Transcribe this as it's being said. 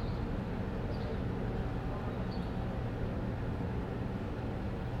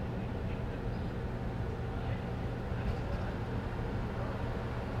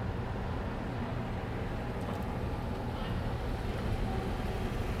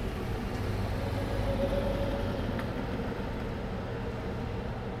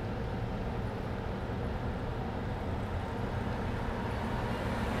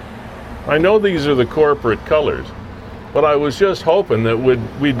I know these are the corporate colors, but I was just hoping that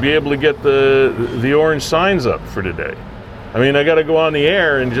we'd be able to get the orange signs up for today. I mean, I got to go on the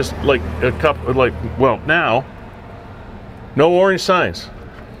air and just like now, no orange signs.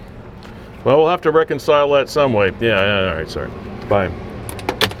 Well, we'll have to reconcile that some way. Yeah, all right, sorry. Bye.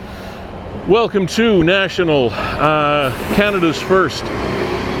 Welcome to Canada's first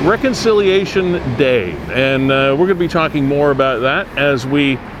Reconciliation Day, and we're going to be talking more about that as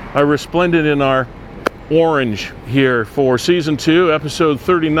we are resplendent in our orange here for Season 2, Episode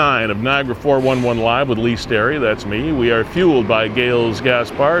 39 of Niagara 411 Live with Lee Sterry. That's me. We are fueled by Gales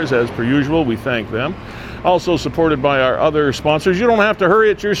Gas Bars, as per usual. We thank them. Also supported by our other sponsors. You don't have to hurry,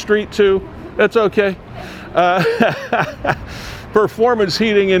 it's your street too. That's okay. Performance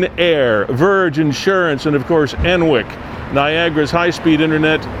Heating and Air, Verge Insurance, and of course Enwick, Niagara's high-speed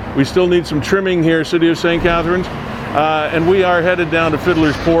internet. We still need some trimming here, City of St. Catharines. And we are headed down to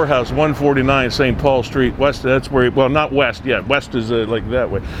Fiddler's Poorhouse, 149 St. Paul Street, west. That's where, well, not west, yeah, west is like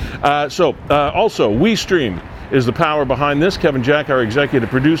that way. Also, WeStream is the power behind this. Kevin Jack, our executive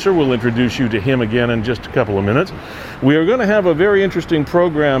producer, will introduce you to him again in just a couple of minutes. We are going to have a very interesting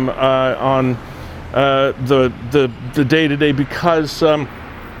program on the day today because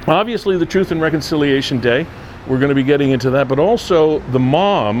obviously the Truth and Reconciliation Day. We're going to be getting into that, but also the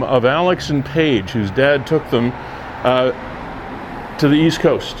mom of Alex and Paige, whose dad took them to the East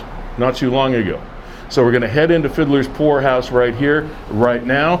Coast not too long ago. So we're going to head into Fiddler's Poorhouse right here, right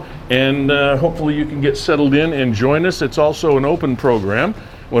now, and hopefully you can get settled in and join us. It's also an open program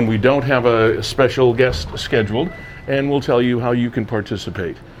when we don't have a special guest scheduled, and we'll tell you how you can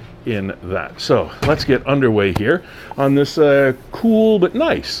participate in that. So let's get underway here on this cool but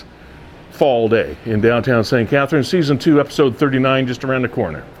nice fall day in downtown St. Catharines. Season 2, Episode 39, just around the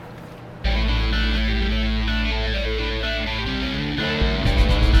corner.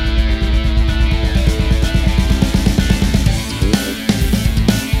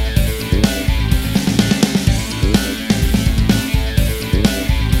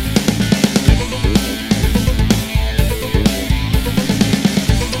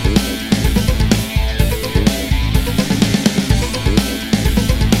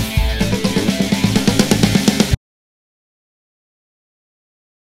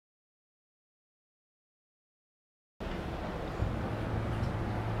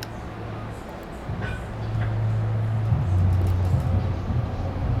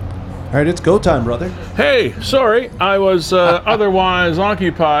 All right, it's go time, brother. Hey, sorry, I was otherwise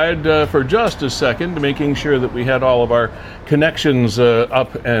occupied for just a second, making sure that we had all of our connections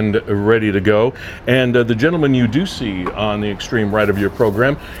up and ready to go. And the gentleman you do see on the extreme right of your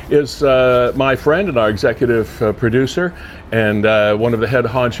program is my friend and our executive producer and one of the head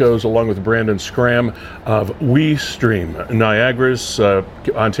honchos, along with Brandon Scram, of WeStream, Niagara's,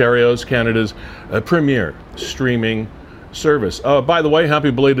 Ontario's, Canada's premier streaming service. By the way,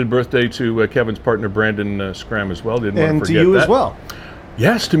 happy belated birthday to Kevin's partner Brandon Scram as well. Didn't want to forget that. And to you as well.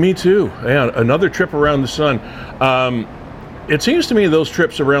 Yes, to me too. Yeah, another trip around the sun. It seems to me those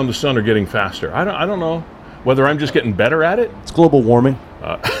trips around the sun are getting faster. I don't know whether I'm just getting better at it. It's global warming.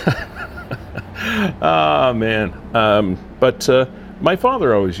 Man. But my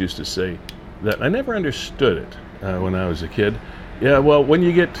father always used to say that I never understood it when I was a kid. Yeah, well, when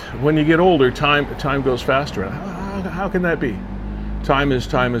you get older, time goes faster. How can that be? Time is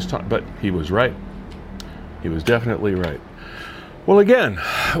time. But he was right. He was definitely right. Well, again,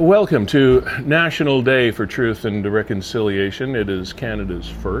 welcome to National Day for Truth and Reconciliation. It is Canada's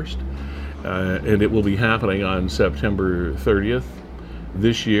first, and it will be happening on September 30th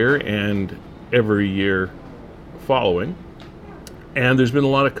this year and every year following. And there's been a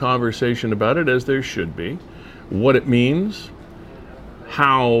lot of conversation about it, as there should be. What it means.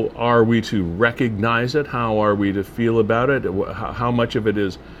 How are we to recognize it? How are we to feel about it? How much of it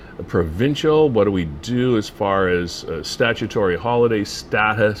is provincial? What do we do as far as statutory holiday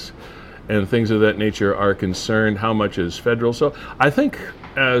status and things of that nature are concerned? How much is federal? So I think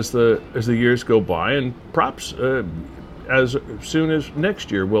as the years go by, and perhaps as soon as next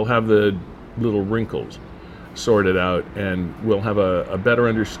year, we'll have the little wrinkles sorted out, and we'll have a better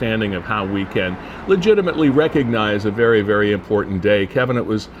understanding of how we can legitimately recognize a very, very important day. Kevin, it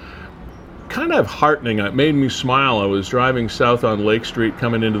was kind of heartening. It made me smile. I was driving south on Lake Street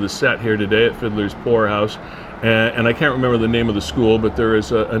coming into the set here today at Fiddler's Poorhouse, and I can't remember the name of the school, but there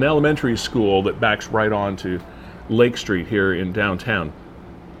is an elementary school that backs right onto Lake Street here in downtown.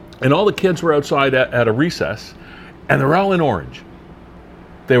 And all the kids were outside at a recess, and they're all in orange.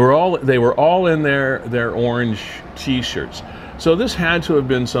 They were all in their orange T-shirts. So this had to have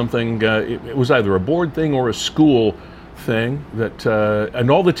been something. It was either a board thing or a school thing that, and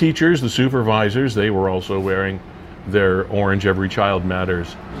all the teachers, the supervisors, they were also wearing their orange Every Child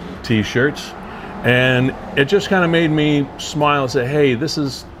Matters t-shirts. And it just kind of made me smile and say, hey, this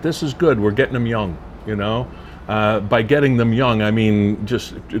is good. We're getting them young, you know. By getting them young, I mean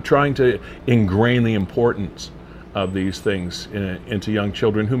just trying to ingrain the importance of these things into young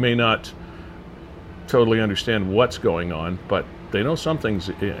children who may not totally understand what's going on, but they know something's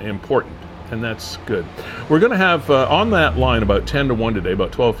important, and that's good. We're going to have on that line about 10 to 1 today,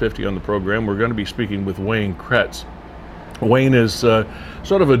 about 12:50 on the program, we're going to be speaking with Wayne Kretz. Wayne is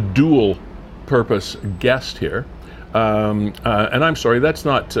sort of a dual purpose guest here. And I'm sorry, that's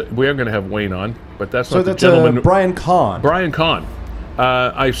not, we are going to have Wayne on, but that's not the gentleman. So that's Brian Kahn. Brian Kahn.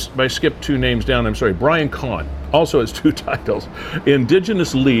 I skipped 2 names down, I'm sorry. Brian Kahn also has 2 titles.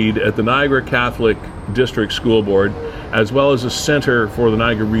 Indigenous lead at the Niagara Catholic District School Board, as well as a center for the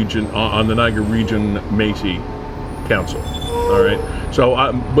Niagara Region, on the Niagara Region Métis Council. All right.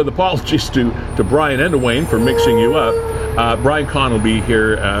 So with apologies to Brian and to Wayne for mixing you up, Brian Kahn will be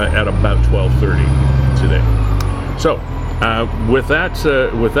here at about 12:30 today. So, with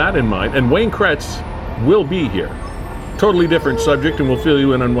that in mind, and Wayne Kretz will be here. Totally different subject, and we'll fill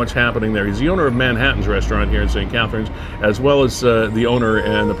you in on what's happening there. He's the owner of Manhattan's Restaurant here in St. Catharines, as well as the owner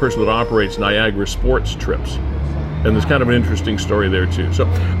and the person that operates Niagara Sports Trips. And there's kind of an interesting story there too. So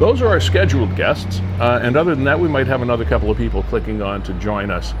those are our scheduled guests, and other than that, we might have another couple of people clicking on to join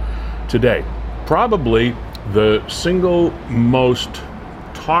us today. Probably the single most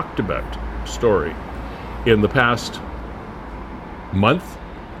talked about story in the past month,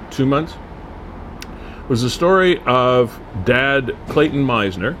 2 months, was the story of Dad Clayton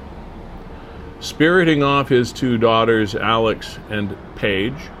Meisner spiriting off his 2 daughters, Alex and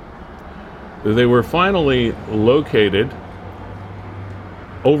Paige. They were finally located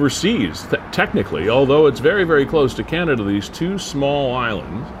overseas, technically, although it's very, very close to Canada, these 2 small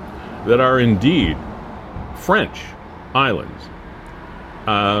islands that are indeed French islands.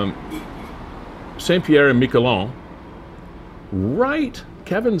 Saint-Pierre and Miquelon, right,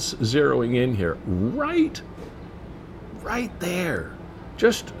 Kevin's zeroing in here, right there,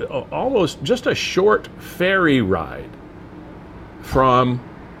 just almost just a short ferry ride from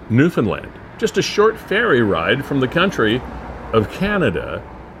Newfoundland, just a short ferry ride from the country of Canada,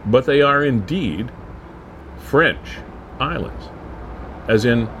 but they are indeed French islands, as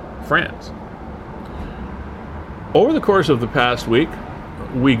in France. Over the course of the past week,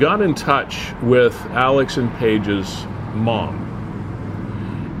 we got in touch with Alex and Paige's mom,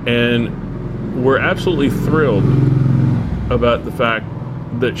 and we're absolutely thrilled about the fact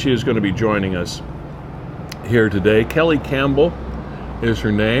that she is going to be joining us here today. Kelly Campbell is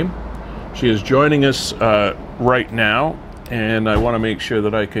her name. She is joining us right now, and I want to make sure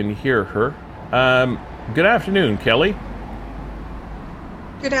that I can hear her. Good afternoon, Kelly.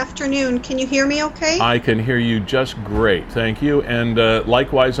 Good afternoon. Can you hear me okay? I can hear you just great, thank you. And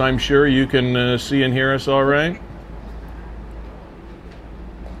likewise, I'm sure you can see and hear us all right?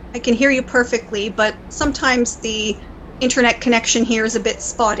 I can hear you perfectly, but sometimes the internet connection here is a bit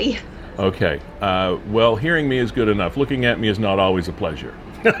spotty. Okay. Well, hearing me is good enough. Looking at me is not always a pleasure.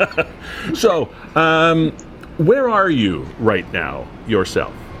 So, where are you right now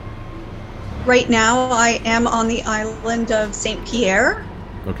yourself? Right now, I am on the island of Saint-Pierre.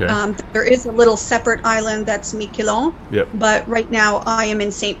 Okay. There is a little separate island that's Miquelon. Yep. But right now, I am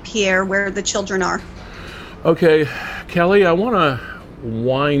in Saint-Pierre, where the children are. Okay, Kelly, I want to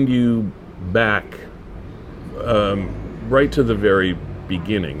wind you back right to the very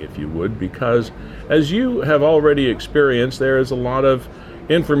beginning, if you would, because as you have already experienced, there is a lot of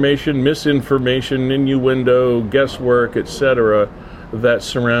information, misinformation, innuendo, guesswork, etc., that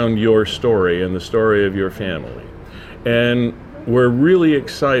surround your story and the story of your family. And we're really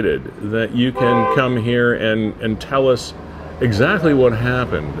excited that you can come here and tell us exactly what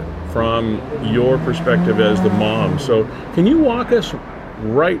happened from your perspective as the mom. So can you walk us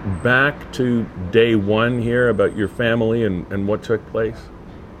right back to day one here about your family and what took place?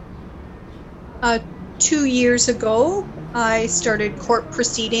 2 years ago, I started court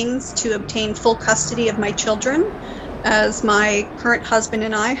proceedings to obtain full custody of my children, as my current husband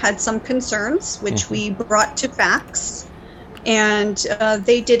and I had some concerns, which we brought to FACS, and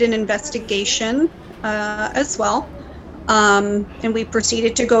they did an investigation as well, and we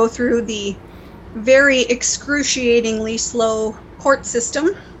proceeded to go through the very excruciatingly slow court system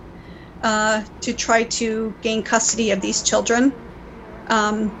to try to gain custody of these children.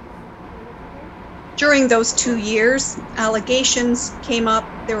 During those 2 years, allegations came up.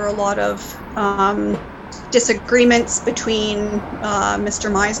 There were a lot of disagreements between Mr.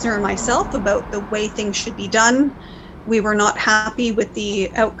 Meisner and myself about the way things should be done. We were not happy with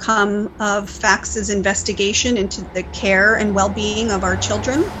the outcome of FACTS's investigation into the care and well-being of our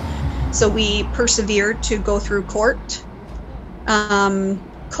children. So we persevered to go through court.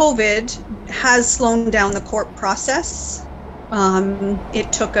 COVID has slowed down the court process.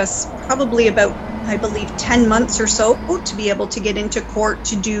 It took us probably about, I believe, 10 months or so to be able to get into court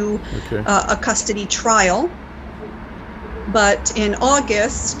to do a custody trial. But in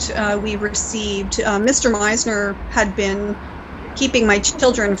August, we received, Mr. Meisner had been keeping my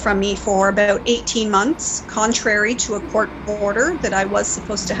children from me for about 18 months, contrary to a court order that I was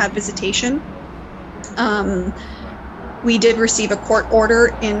supposed to have visitation. We did receive a court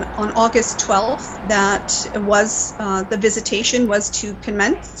order on August 12th that was the visitation was to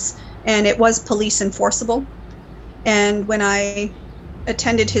commence, and it was police enforceable. And when I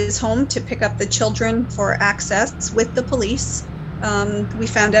attended his home to pick up the children for access with the police, we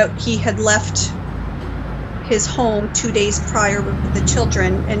found out he had left his home 2 days prior with the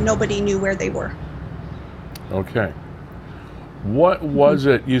children, and nobody knew where they were. Okay. What was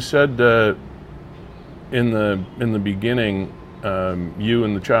it? You said in the beginning, you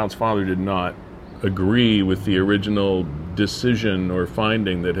and the child's father did not agree with the original decision or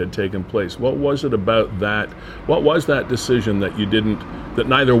finding that had taken place. What was it about that? What was that decision that that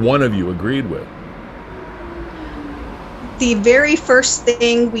neither one of you agreed with? The very first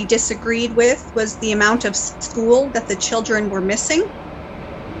thing we disagreed with was the amount of school that the children were missing.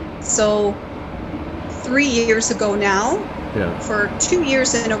 So 3 years ago now, for 2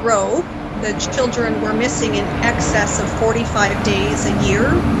 years in a row, the children were missing in excess of 45 days a year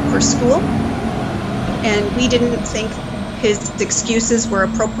for school. And we didn't think his excuses were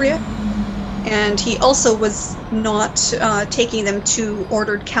appropriate. And he also was not taking them to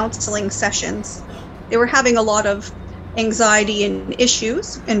ordered counseling sessions. They were having a lot of anxiety and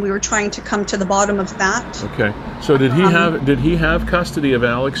issues, and we were trying to come to the bottom of that. Okay. So did he have custody of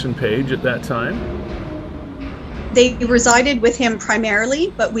Alex and Paige at that time? They resided with him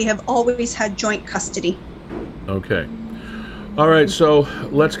primarily, but we have always had joint custody. Okay. All right, so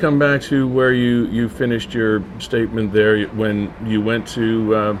let's come back to where you finished your statement there. When you went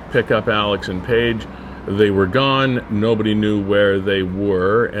to pick up Alex and Paige, they were gone, nobody knew where they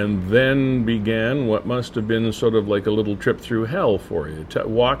were, and then began what must have been sort of like a little trip through hell for you.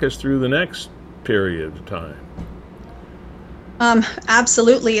 Walk us through the next period of time.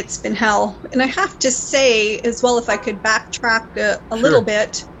 Absolutely, it's been hell. And I have to say as well, if I could backtrack a little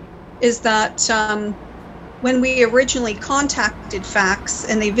bit, is that when we originally contacted FACTS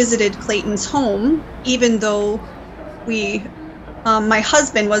and they visited Clayton's home, even though my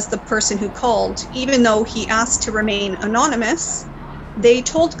husband was the person who called, even though he asked to remain anonymous, they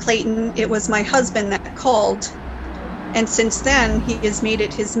told Clayton it was my husband that called. And since then, he has made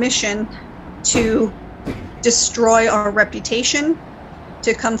it his mission to destroy our reputation,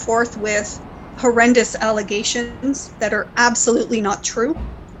 to come forth with horrendous allegations that are absolutely not true,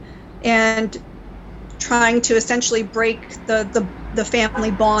 and trying to essentially break the family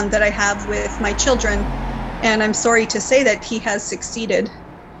bond that I have with my children. And I'm sorry to say that he has succeeded.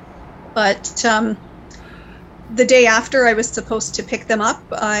 But the day after I was supposed to pick them up,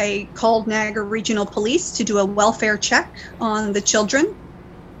 I called Niagara Regional Police to do a welfare check on the children.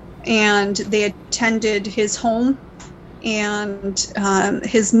 And they attended his home, and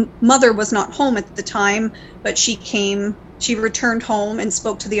his mother was not home at the time, but she returned home and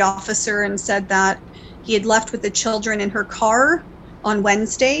spoke to the officer and said that he had left with the children in her car on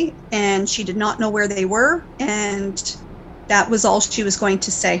Wednesday, and she did not know where they were, and that was all she was going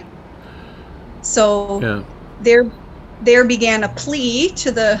to say. So there began a plea to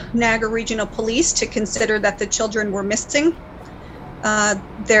the Niagara Regional Police to consider that the children were missing.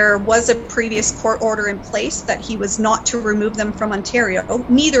 There was a previous court order in place that he was not to remove them from Ontario.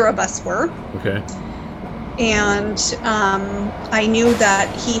 Neither of us were. Okay. And I knew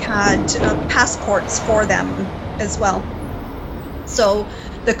that he had passports for them as well. So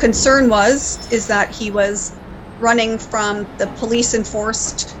the concern is that he was running from the police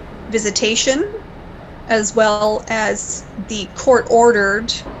enforced visitation, as well as the court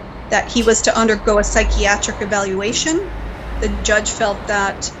ordered that he was to undergo a psychiatric evaluation. The judge felt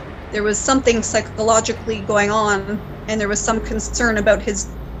that there was something psychologically going on, and there was some concern about his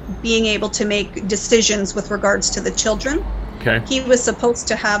being able to make decisions with regards to the children. Okay. He was supposed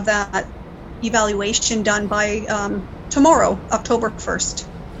to have that evaluation done by tomorrow, October 1st.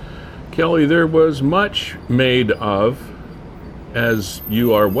 Kelly, there was much made of, as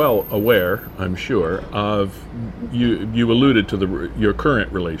you are well aware, I'm sure, of you alluded to your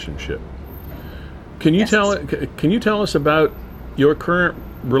current relationship. Can you tell us about your current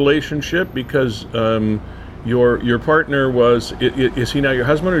relationship? Because your partner was, is he now your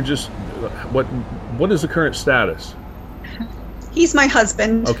husband, or just what is the current status? He's my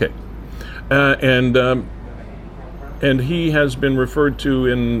husband. Okay. And he has been referred to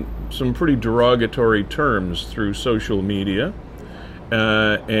in some pretty derogatory terms through social media,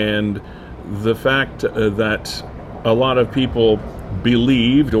 and the fact that a lot of people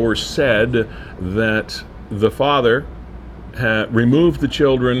believed or said that the father had removed the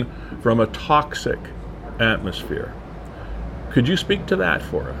children from a toxic atmosphere. Could you speak to that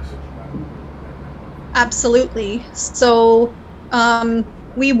for us? Absolutely. So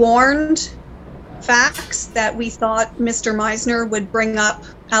we warned facts that we thought Mr. Meisner would bring up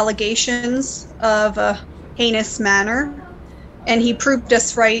allegations of a heinous manner, and he proved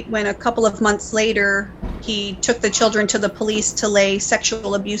us right when a couple of months later he took the children to the police to lay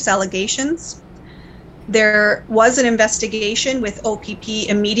sexual abuse allegations. There was an investigation with OPP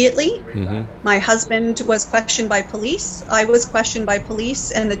immediately. Mm-hmm. My husband was questioned by police, I was questioned by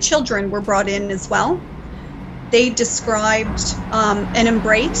police, and the children were brought in as well. They described an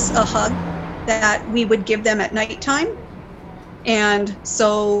embrace, a hug, that we would give them at nighttime. And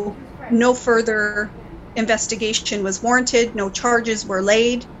so no further investigation was warranted, no charges were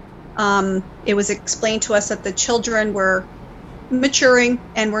laid. It was explained to us that the children were maturing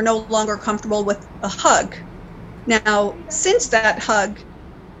and were no longer comfortable with a hug. Now, since that hug,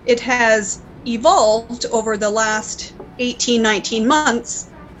 it has evolved over the last 18, 19 months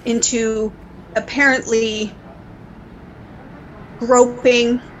into apparently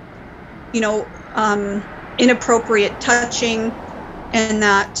groping, inappropriate touching, and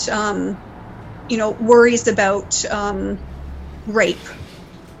that, worries about rape.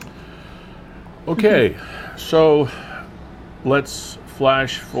 Okay, so let's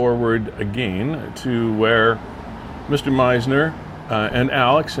flash forward again to where Mr. Meisner and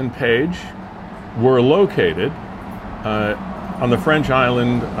Alex and Paige were located on the French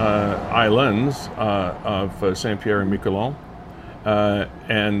islands of Saint-Pierre and Miquelon.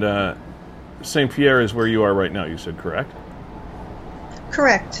 And Saint-Pierre is where you are right now, you said, correct?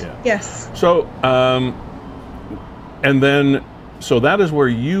 Correct, yeah. Yes. So, so that is where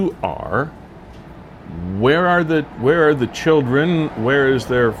you are. Where are the children? Where is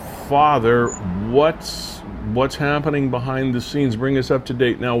their father? What's happening behind the scenes? Bring us up to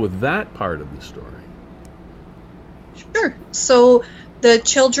date now with that part of the story. Sure. So the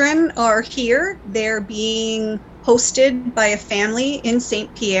children are here. They're being hosted by a family in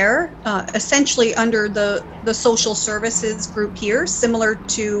Saint-Pierre, essentially under the social services group here, similar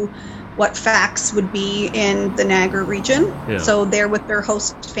to what FACS would be in the Niagara region. Yeah. So they're with their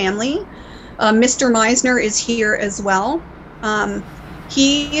host family. Mr. Meisner is here as well.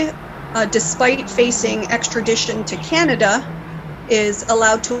 He, despite facing extradition to Canada, is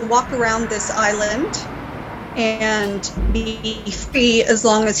allowed to walk around this island and be free as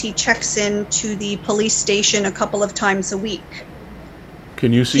long as he checks in to the police station a couple of times a week.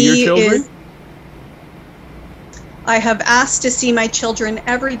 Can you see your children? I have asked to see my children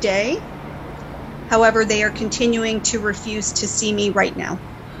every day. However, they are continuing to refuse to see me right now.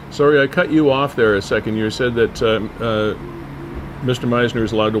 Sorry, I cut you off there a second. You said that Mr. Meisner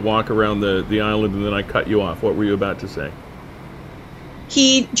is allowed to walk around the island, and then I cut you off. What were you about to say?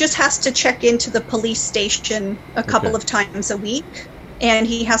 He just has to check into the police station a couple of times a week, and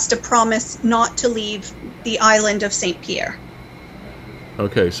he has to promise not to leave the island of Saint-Pierre.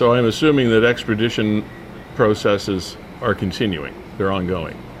 Okay, so I'm assuming that extradition processes are continuing. They're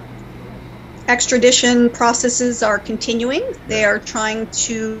ongoing. Extradition processes are continuing. They are trying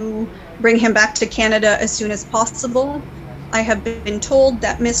to bring him back to Canada as soon as possible. I have been told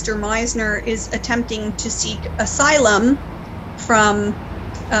that Mr. Meisner is attempting to seek asylum from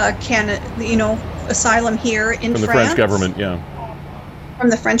Canada, asylum here in France. From the French government, yeah. From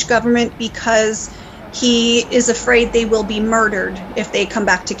the French government, because he is afraid they will be murdered if they come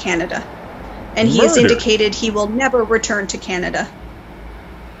back to Canada. And he has indicated he will never return to Canada.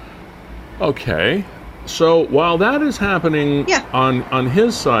 Okay. So while that is happening on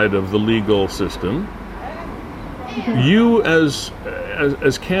his side of the legal system, you as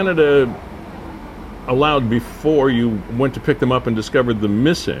Canada allowed before you went to pick them up and discovered them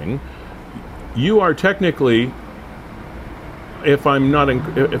missing, you are technically, if I'm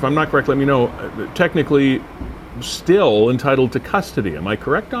not correct, let me know, technically still entitled to custody. Am I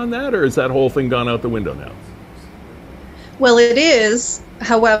correct on that, or is that whole thing gone out the window now? Well, it is.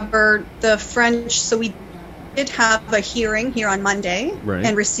 However, the French, so we did have a hearing here on Monday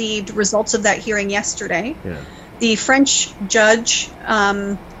and received results of that hearing yesterday. Yeah. The French judge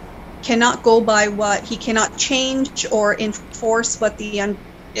cannot go by he cannot change or enforce what the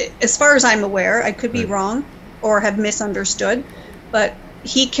as far as I'm aware, I could be Right. wrong or have misunderstood, but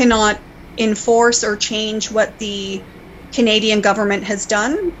he cannot enforce or change what the Canadian government has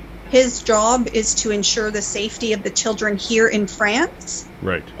done. His job is to ensure the safety of the children here in France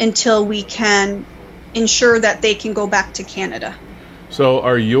Right. until we can ensure that they can go back to Canada. So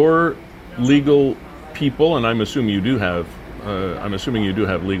are your legal people, and I'm assuming you do have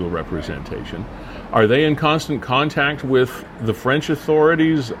legal representation, are they in constant contact with the French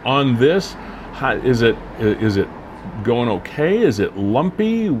authorities on this? Is it going okay? Is it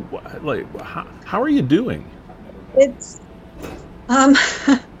lumpy? Like, how are you doing? It's um,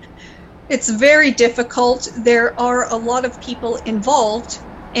 it's very difficult. There are a lot of people involved,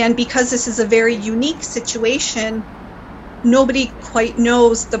 and because this is a very unique situation, nobody quite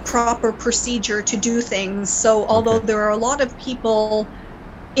knows the proper procedure to do things. So although Okay. there are a lot of people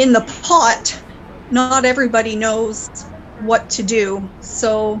in the pot, not everybody knows what to do.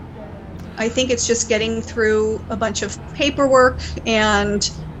 So I think it's just getting through a bunch of paperwork and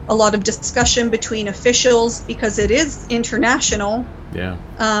a lot of discussion between officials because it is international. Yeah.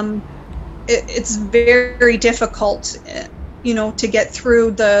 It's very difficult, to get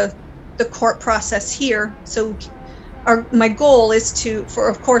through the court process here. So my goal is for,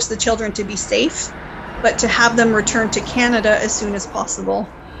 of course, the children to be safe, but to have them return to Canada as soon as possible.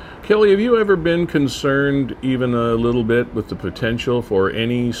 Kelly, have you ever been concerned even a little bit with the potential for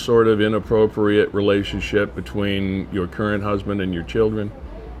any sort of inappropriate relationship between your current husband and your children?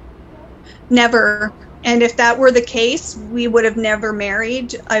 Never. And if that were the case, we would have never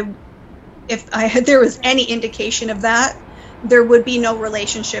married. If there was any indication of that, there would be no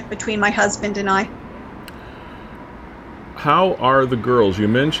relationship between my husband and I. How are the girls? You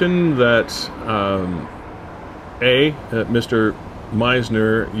mentioned that Mr.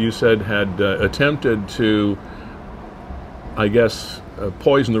 Meisner, you said, had attempted to, I guess,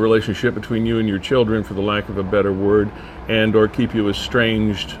 poison the relationship between you and your children, for the lack of a better word, and or keep you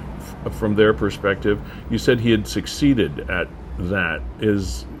estranged from their perspective. You said he had succeeded at that.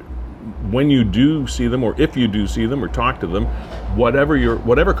 Is when you do see them, or if you do see them or talk to them,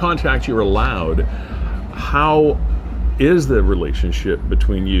 whatever contact you're allowed, how is the relationship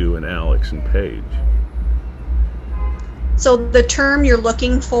between you and Alex and Paige? So the term you're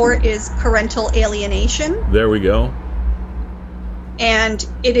looking for is parental alienation. There we go. And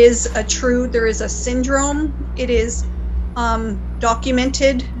it is there is a syndrome. It is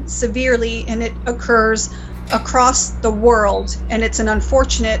documented severely, and it occurs across the world. And it's an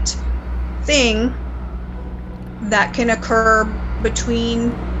unfortunate thing that can occur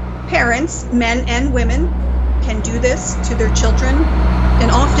between parents, men and women, can do this to their children. And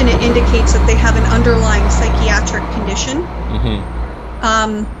often it indicates that they have an underlying psychiatric condition.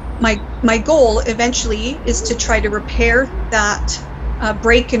 My goal eventually is to try to repair that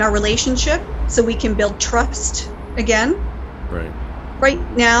break in our relationship so we can build trust again. Right.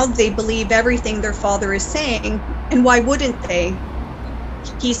 Right now, they believe everything their father is saying, and why wouldn't they?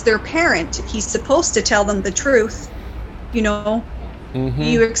 He's their parent. He's supposed to tell them the truth. You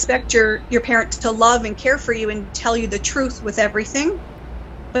expect your parent to love and care for you and tell you the truth with everything,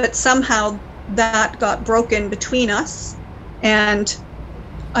 but somehow that got broken between us, and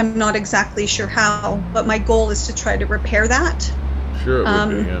I'm not exactly sure how, but my goal is to try to repair that. Sure, it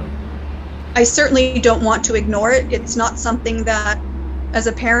would be, yeah. I certainly don't want to ignore it. It's not something that, as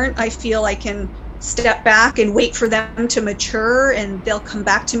a parent, I feel I can step back and wait for them to mature and they'll come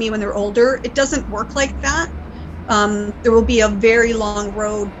back to me when they're older. It doesn't work like that. There will be a very long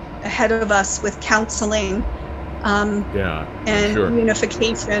road ahead of us with counseling and sure.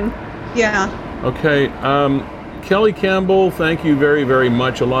 unification. Yeah. Okay. Kelly Campbell, thank you very, very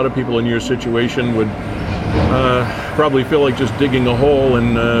much. A lot of people in your situation would probably feel like just digging a hole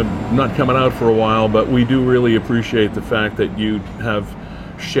and not coming out for a while, but we do really appreciate the fact that you have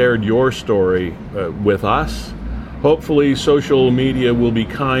shared your story with us. Hopefully social media will be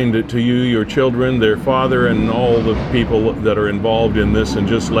kind to you, your children, their father, and all the people that are involved in this, and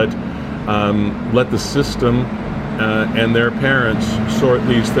just let the system and their parents sort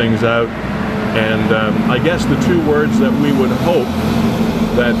these things out. And I guess the two words that we would hope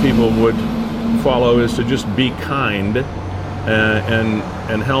that people would follow is to just be kind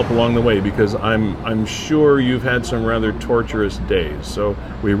and help along the way, because I'm sure you've had some rather torturous days. So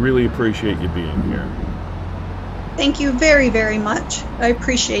we really appreciate you being here. Thank you very, very much. I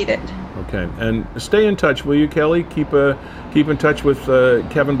appreciate it. Okay, and stay in touch, will you, Kelly? Keep in touch with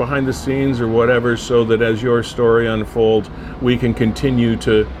Kevin behind the scenes or whatever, so that as your story unfolds, we can continue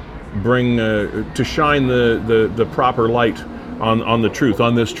to bring to shine the proper light on the truth,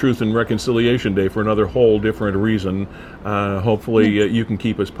 on this Truth and Reconciliation Day for another whole different reason. Hopefully you can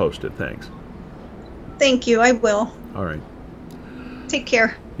keep us posted. Thanks. Thank you. I will. All right. Take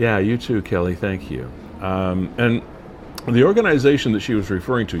care. Yeah, you too, Kelly. Thank you. And the organization that she was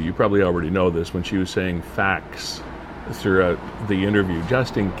referring to, you probably already know this when she was saying facts throughout the interview,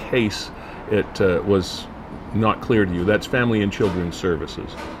 just in case it was not clear to you. That's Family and Children's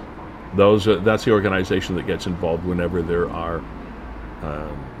Services. That's the organization that gets involved whenever there are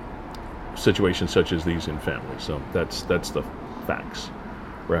situations such as these in families. So that's the facts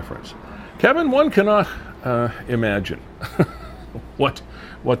reference. Kevin, one cannot imagine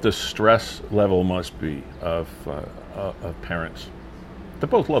what the stress level must be of parents that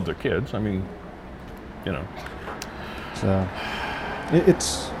both love their kids. I mean, you know. So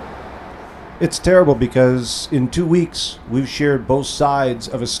it's terrible because in 2 weeks we've shared both sides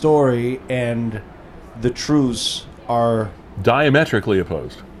of a story and the truths are diametrically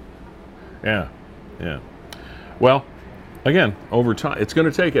opposed. Yeah. Well, again, over time, it's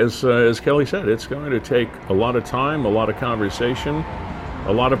going to take, as Kelly said, it's going to take a lot of time, a lot of conversation,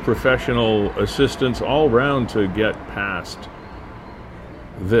 a lot of professional assistance all around to get past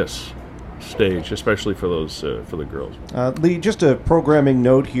this stage, especially for those for the girls. Lee, just a programming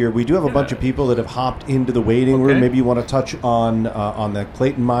note here. We do have a bunch of people that have hopped into the waiting room. Maybe you want to touch on the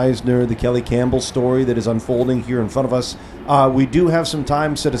Clayton Meisner, the Kelly Campbell story that is unfolding here in front of us. We do have some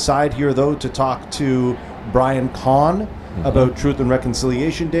time set aside here, though, to talk to Brian Kahn about Truth and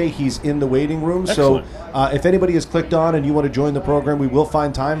Reconciliation Day. He's in the waiting room. Excellent. So if anybody has clicked on and you want to join the program, we will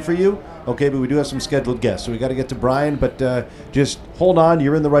find time for you. Okay, but we do have some scheduled guests, so we got to get to Brian. But just hold on,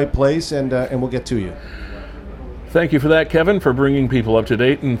 you're in the right place, and we'll get to you. Thank you for that, Kevin, for bringing people up to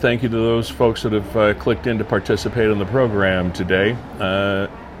date, and thank you to those folks that have clicked in to participate in the program today.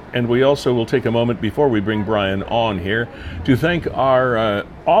 And we also will take a moment before we bring Brian on here to thank our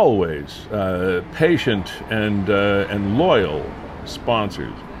always patient and loyal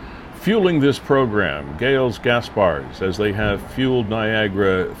sponsors fueling this program, Gales Gaspars, as they have fueled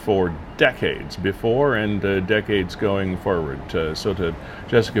Niagara for decades before and decades going forward. So to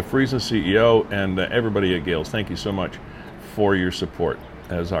Jessica Friesen, CEO, and everybody at Gales, thank you so much for your support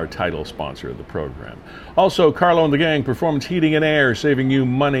as our title sponsor of the program. Also, Carlo and the gang, Performance Heating and Air, saving you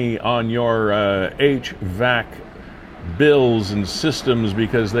money on your HVAC bills and systems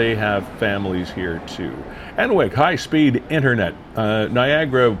because they have families here too. Enwick, high-speed internet.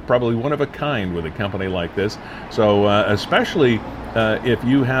 Niagara, probably one of a kind with a company like this. So especially if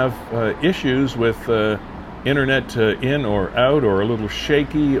you have issues with internet in or out or a little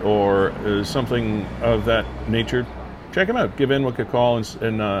shaky or something of that nature, check them out. Give Enwick a call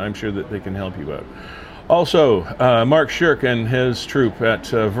and I'm sure that they can help you out. Also, Mark Shirk and his troop at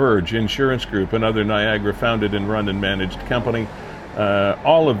Verge Insurance Group, another Niagara-founded and run and managed company.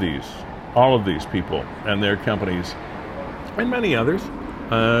 All of these people and their companies, and many others,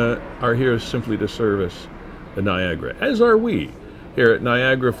 are here simply to service Niagara, as are we here at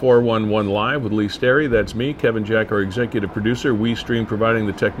Niagara 411 Live with Lee Sterry. That's me, Kevin Jack, our executive producer. We Stream, providing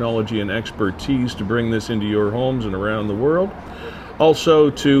the technology and expertise to bring this into your homes and around the world. Also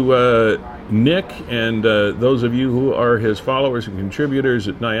to Nick and those of you who are his followers and contributors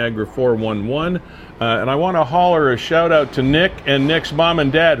at Niagara 411. And I want to holler a shout out to Nick and Nick's mom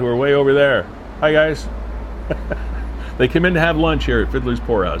and dad who are way over there. Hi, guys. They come in to have lunch here at Fiddler's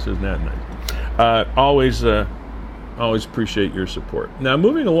Poorhouse. Isn't that nice? Always appreciate your support. Now,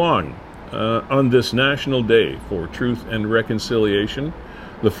 moving along on this National Day for Truth and Reconciliation,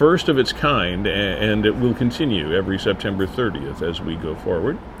 the first of its kind, and it will continue every September 30th as we go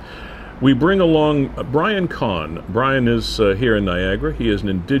forward. We bring along Brian Kahn. Brian is here in Niagara. He is an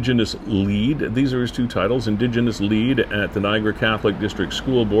Indigenous lead. These are his two titles: Indigenous lead at the Niagara Catholic District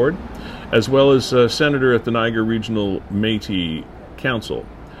School Board, as well as Senator at the Niagara Regional Métis Council.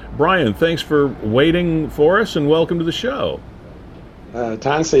 Brian, thanks for waiting for us, and welcome to the show.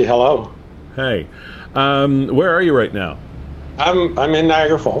 Tansy, hello. Hey. Where are you right now? I'm in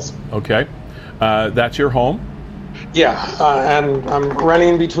Niagara Falls. Okay. That's your home? Yeah, and I'm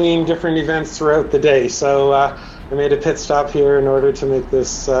running between different events throughout the day, so I made a pit stop here in order to make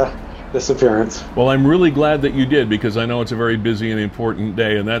this appearance. Well, I'm really glad that you did, because I know it's a very busy and important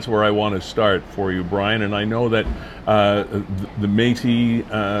day, and that's where I want to start for you, Brian. And I know that the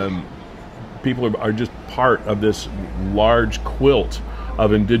Métis people are just part of this large quilt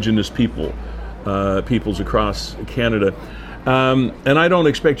of Indigenous peoples across Canada. And I don't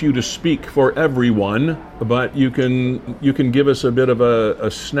expect you to speak for everyone, but you can give us a bit of a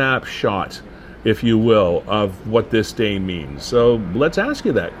snapshot, if you will, of what this day means. So let's ask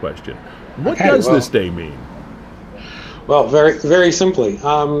you that question. What does this day mean? Well, very simply,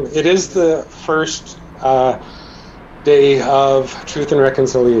 it is the first day of Truth and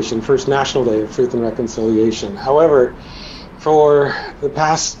Reconciliation, first National Day of Truth and Reconciliation. However, for the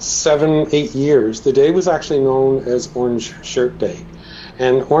past 7-8 years, the day was actually known as Orange Shirt Day.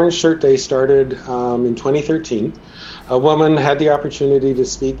 And Orange Shirt Day started in 2013. A woman had the opportunity to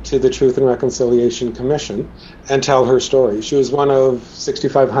speak to the Truth and Reconciliation Commission and tell her story. She was one of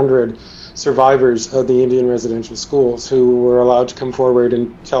 6,500 survivors of the Indian residential schools who were allowed to come forward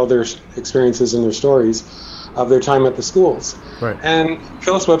and tell their experiences and their stories of their time at the schools. Right. And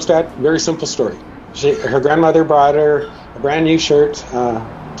Phyllis Webstad, very simple story. Her grandmother brought her a brand new shirt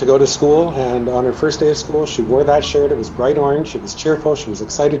to go to school, and on her first day of school, she wore that shirt. It was bright orange. It was cheerful. She was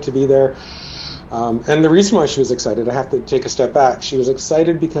excited to be there. And the reason why she was excited, I have to take a step back. She was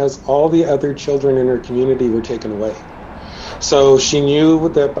excited because all the other children in her community were taken away. So she knew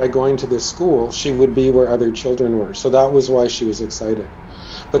that by going to this school, she would be where other children were. So that was why she was excited.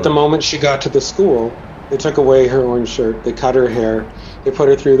 But the moment she got to the school, they took away her orange shirt, they cut her hair, they put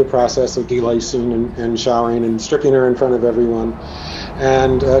her through the process of delicing and showering and stripping her in front of everyone,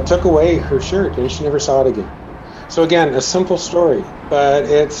 and took away her shirt, and she never saw it again. So again, a simple story, but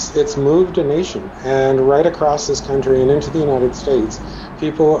it's moved a nation, and right across this country and into the United States,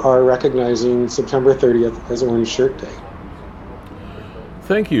 people are recognizing September 30th as Orange Shirt Day.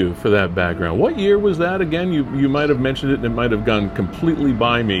 Thank you for that background. What year was that again? You might have mentioned it and it might have gone completely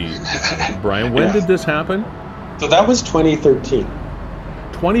by me, Brian. When did this happen? So that was 2013.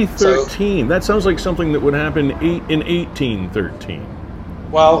 2013. That sounds like something that would happen in 1813.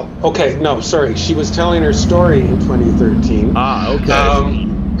 Well, okay, no, sorry. She was telling her story in 2013.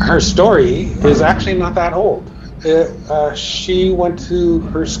 Okay. Her story is actually not that old. She went to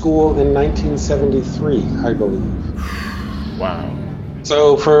her school in 1973, I believe. Wow.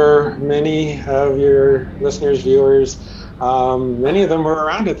 So for many of your listeners, viewers, many of them were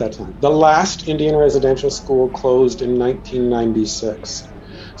around at that time. The last Indian residential school closed in 1996.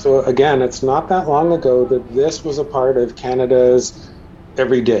 So again, it's not that long ago that this was a part of Canada's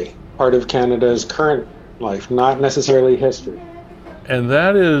everyday, part of Canada's current life, not necessarily history. And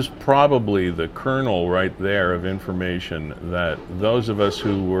that is probably the kernel right there of information that those of us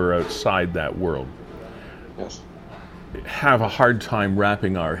who were outside that world have a hard time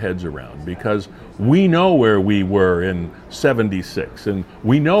wrapping our heads around, because we know where we were in 76, and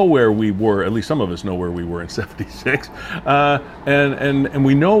we know where we were, at least some of us know where we were in 76, and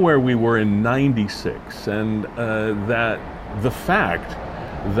we know where we were in 96, and that the fact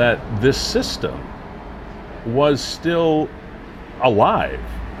that this system was still alive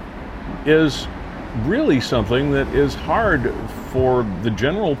is really something that is hard for the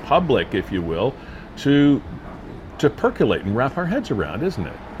general public, if you will, to percolate and wrap our heads around, isn't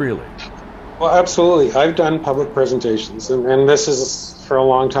it? Really? Well, absolutely. I've done public presentations, and this is, for a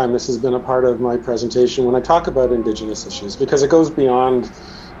long time, this has been a part of my presentation when I talk about Indigenous issues, because it goes beyond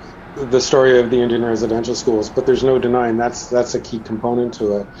the story of the Indian residential schools, but there's no denying that's a key component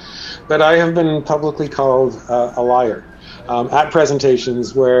to it. But I have been publicly called a liar at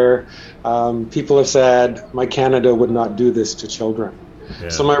presentations where people have said, my Canada would not do this to children. Yeah.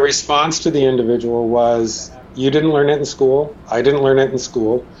 So my response to the individual was, you didn't learn it in school, I didn't learn it in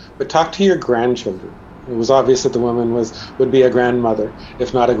school, but talk to your grandchildren. It was obvious that the woman would be a grandmother,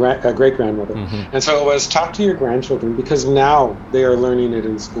 if not a great-grandmother. Mm-hmm. And so it was, talk to your grandchildren, because now they are learning it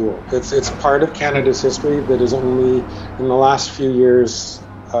in school. It's part of Canada's history that is only in the last few years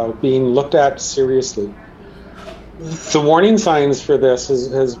being looked at seriously. The warning signs for this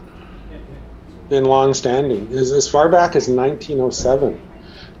has been long-standing. As far back as 1907.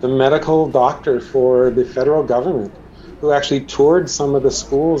 The medical doctor for the federal government, who actually toured some of the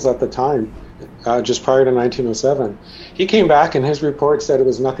schools at the time, just prior to 1907, he came back and his report said it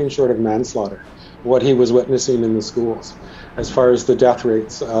was nothing short of manslaughter, what he was witnessing in the schools, as far as the death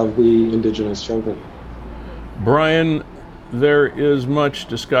rates of the Indigenous children. Brian, there is much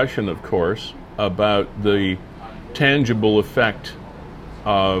discussion, of course, about the tangible effect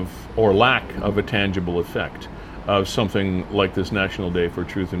of, or lack of a tangible effect, of something like this National Day for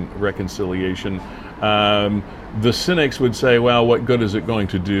Truth and Reconciliation. The cynics would say, well, what good is it going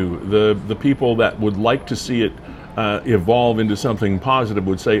to do? The people that would like to see it evolve into something positive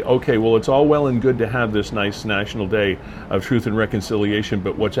would say, okay, well, it's all well and good to have this nice National Day of Truth and Reconciliation,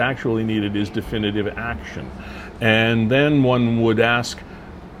 but what's actually needed is definitive action. And then one would ask,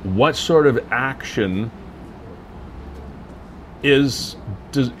 what sort of action is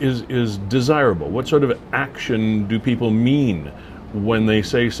desirable? What sort of action do people mean when they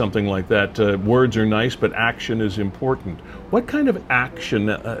say something like that? Words are nice, but action is important. What kind of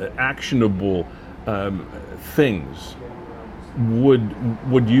actionable things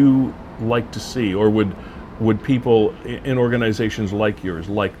would you like to see, or would people in organizations like yours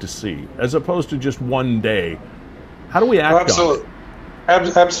like to see, as opposed to just one day? How do we act on it?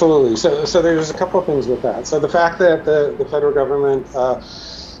 Absolutely. So there's a couple of things with that. So the fact that the federal government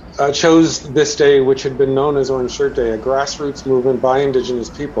chose this day, which had been known as Orange Shirt Day, a grassroots movement by Indigenous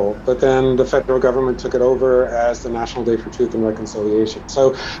people, but then the federal government took it over as the National Day for Truth and Reconciliation.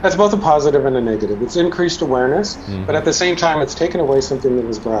 So that's both a positive and a negative. It's increased awareness, but at the same time, it's taken away something that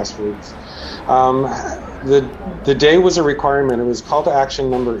was grassroots. The day was a requirement. It was call to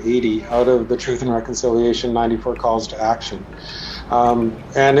action number 80 out of the Truth and Reconciliation 94 calls to action.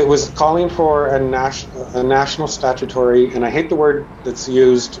 And it was calling for a national statutory, and I hate the word that's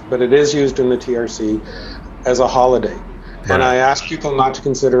used, but it is used in the TRC, as a holiday. Right. And I ask people not to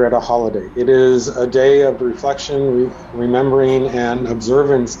consider it a holiday. It is a day of reflection, remembering, and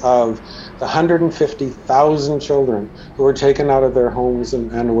observance of the 150,000 children who were taken out of their homes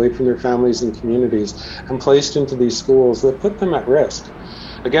and away from their families and communities and placed into these schools that put them at risk.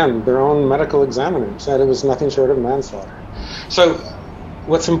 Again, their own medical examiner said it was nothing short of manslaughter. So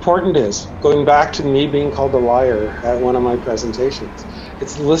what's important is, going back to me being called a liar at one of my presentations,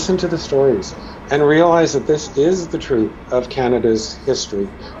 it's listen to the stories and realize that this is the truth of Canada's history.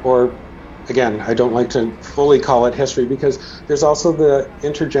 Or, again, I don't like to fully call it history, because there's also the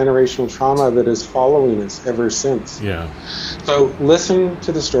intergenerational trauma that is following us ever since. Yeah. So listen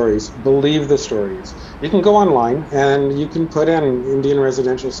to the stories, believe the stories. You can go online and you can put in Indian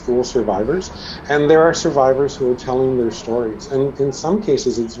residential school survivors, and there are survivors who are telling their stories. And in some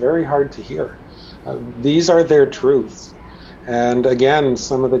cases, it's very hard to hear. These are their truths. And again,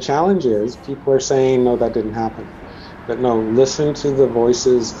 some of the challenge is people are saying, no, that didn't happen. But no, listen to the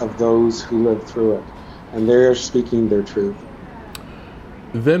voices of those who lived through it, and they're speaking their truth.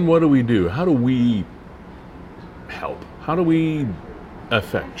 Then what do we do? How do we help? How do we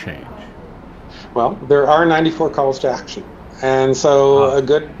affect change? Well, there are 94 calls to action. And so a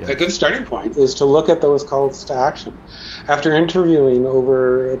good starting point is to look at those calls to action. After interviewing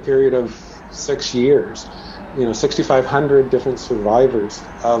over a period of 6 years, 6,500 different survivors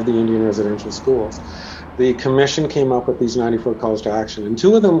of the Indian residential schools, the commission came up with these 94 calls to action, and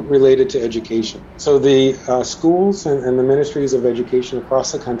 2 of them related to education. So the schools and the ministries of education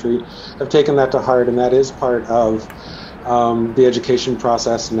across the country have taken that to heart, and that is part of the education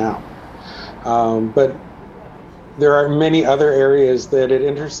process now. But there are many other areas that it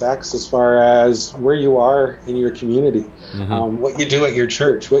intersects, as far as where you are in your community, what you do at your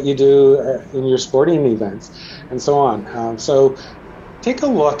church, what you do in your sporting events, and so on. So take a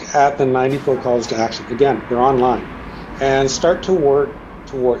look at the 94 calls to action. Again, they're online, and start to work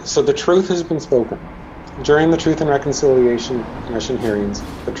toward. So the truth has been spoken. During the Truth and Reconciliation Commission hearings,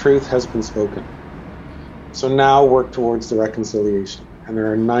 the truth has been spoken. So now work towards the reconciliation. And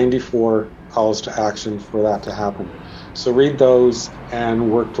there are 94 calls to action for that to happen. So read those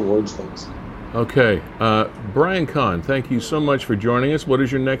and work towards those. Okay. Brian Kahn, thank you so much for joining us. What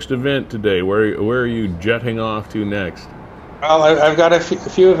is your next event today? Where are you jetting off to next? Well, I've got a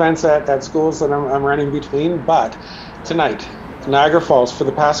few events at schools that I'm running between, but tonight, Niagara Falls. For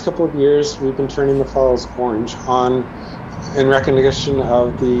the past couple of years, we've been turning the falls orange in recognition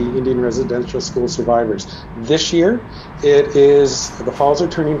of the Indian residential school survivors. This year, the falls are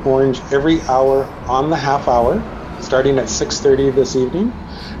turning orange every hour on the half hour, starting at 6:30 this evening,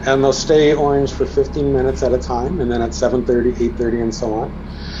 and they'll stay orange for 15 minutes at a time, and then at 7:30, 8:30, and so on.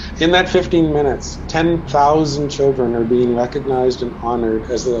 In that 15 minutes, 10,000 children are being recognized and honored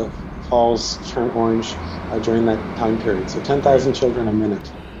as the falls turn orange during that time period. So 10,000 children a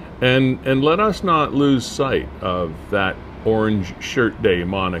minute. And let us not lose sight of that Orange Shirt Day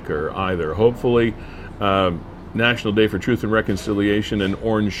moniker either. Hopefully, National Day for Truth and Reconciliation and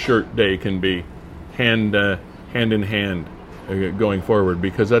Orange Shirt Day can be hand in hand going forward,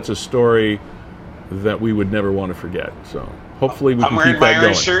 because that's a story that we would never want to forget. So hopefully we can keep that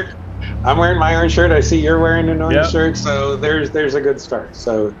going. Shirt. I'm wearing my orange shirt. I see you're wearing an orange shirt. So there's a good start.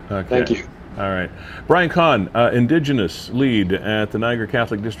 So Thank you. All right. Brian Kahn, Indigenous lead at the Niagara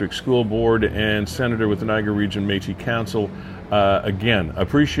Catholic District School Board and Senator with the Niagara Region Métis Council. Again,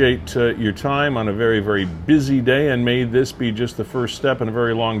 appreciate your time on a very, very busy day, and may this be just the first step in a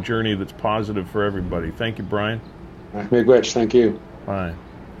very long journey that's positive for everybody. Thank you, Brian. Miigwech, thank you. Bye.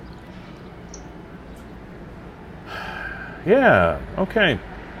 Yeah, okay.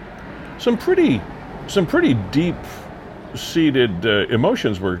 Some pretty deep-seated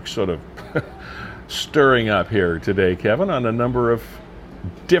emotions were sort of stirring up here today, Kevin, on a number of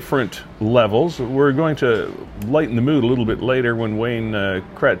different levels. We're going to lighten the mood a little bit later when Wayne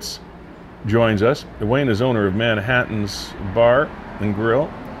Kretz joins us. Wayne is owner of Manhattan's Bar and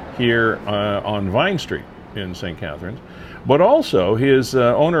Grill here on Vine Street in St. Catharines, but also he is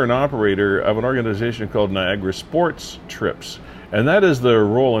owner and operator of an organization called Niagara Sports Trips, and that is the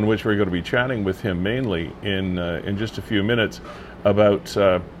role in which we're going to be chatting with him mainly in just a few minutes about,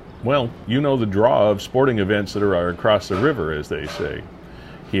 well, you know, the draw of sporting events that are across the river, as they say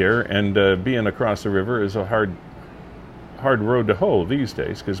here, and being across the river is a hard road to hoe these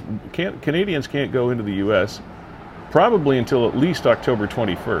days, because Canadians can't go into the U.S. probably until at least October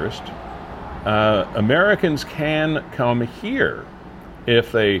 21st. Americans can come here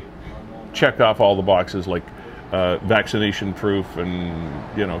if they check off all the boxes, like vaccination proof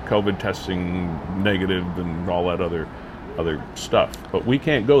and, you know, COVID testing negative and all that other stuff. But we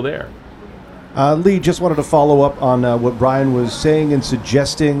can't go there. Lee, just wanted to follow up on what Brian was saying and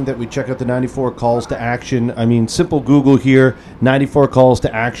suggesting that we check out the 94 calls to action. I mean, simple Google here, 94 calls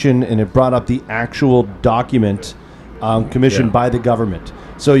to action, and it brought up the actual document commissioned by the government.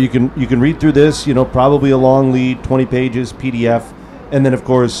 So you can read through this, you know, probably a long lead, 20 pages, PDF, and then, of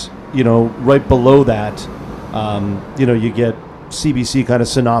course, you know, right below that, you know, you get CBC kind of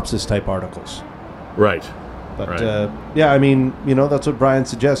synopsis type articles. Right. But, right. Yeah, I mean, you know, that's what Brian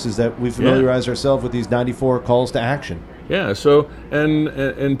suggests, is that we familiarize ourselves with these 94 calls to action. Yeah, so,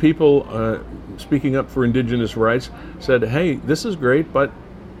 and people speaking up for Indigenous rights said, hey, this is great, but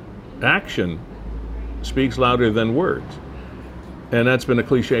action speaks louder than words. And that's been a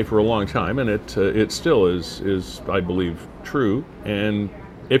cliche for a long time, and it still is, I believe, true. And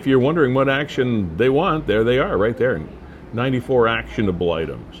if you're wondering what action they want, there they are, right there, 94 actionable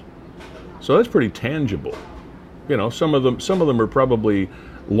items. So that's pretty tangible. You know, some of them are probably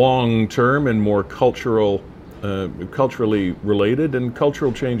long-term and more culturally related, and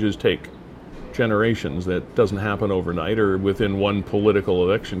cultural changes take generations. That doesn't happen overnight or within one political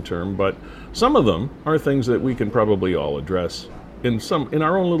election term. But some of them are things that we can probably all address in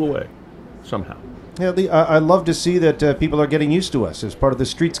our own little way, somehow. Yeah, Lee, I love to see that people are getting used to us as part of the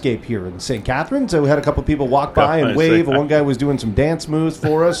streetscape here in St. Catharines. We had a couple of people walk by and wave, and one guy was doing some dance moves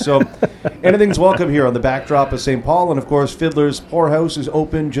for us. So anything's welcome here on the backdrop of St. Paul. And, of course, Fiddler's Whorehouse is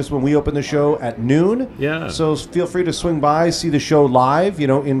open just when we open the show at noon. Yeah. So feel free to swing by, see the show live, you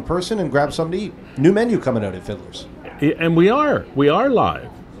know, in person, and grab something to eat. New menu coming out at Fiddler's. And we are live.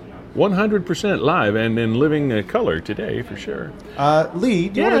 100% live and in living color today, for sure. Lee,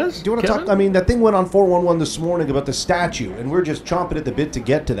 do you want to talk? I mean, that thing went on 411 this morning about the statue, and we're just chomping at the bit to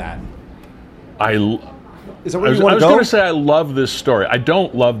get to that. Is that where you want to go? I was going to say I love this story. I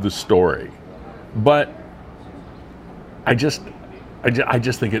don't love the story, but I just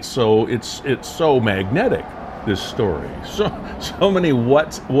think it's so magnetic. This story, so many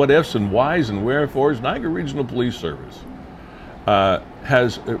what ifs and whys and wherefores. Niagara Regional Police Service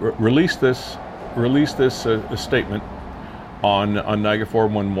has released this statement on Niagara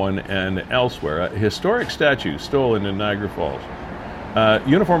 411 and elsewhere. A historic statue stolen in Niagara Falls.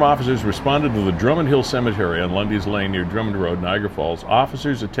 Uniformed officers responded to the Drummond Hill Cemetery on Lundy's Lane near Drummond Road, Niagara Falls.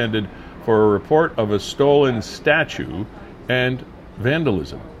 Officers attended for a report of a stolen statue and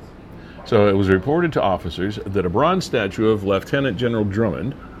vandalism. So it was reported to officers that a bronze statue of Lieutenant General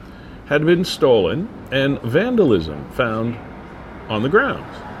Drummond had been stolen and vandalism found on the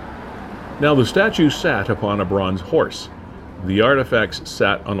grounds. Now, the statue sat upon a bronze horse. The artifacts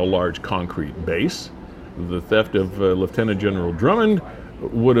sat on a large concrete base. The theft of Lieutenant General Drummond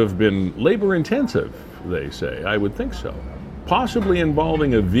would have been labor-intensive, they say. I would think so. Possibly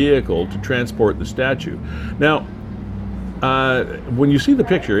involving a vehicle to transport the statue. Now, when you see the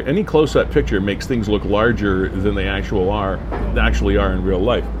picture, any close-up picture makes things look larger than they actually are in real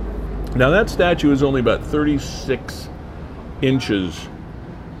life. Now, that statue is only about 36 inches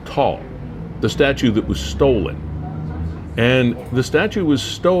tall, the statue that was stolen. And the statue was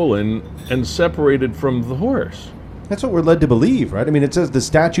stolen and separated from the horse. That's what we're led to believe, right? I mean, it says the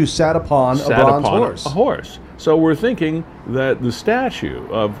statue sat upon a bronze horse. A horse. So we're thinking that the statue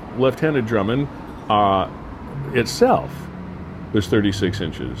of Lieutenant Drummond itself was 36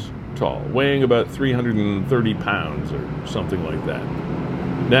 inches tall, weighing about 330 pounds or something like that.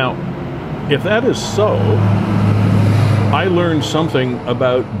 Now, if that is so, I learned something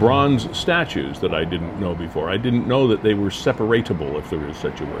about bronze statues that I didn't know before. I didn't know that they were separatable, if there is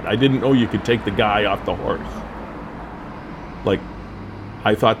such a word. I didn't know you could take the guy off the horse. Like,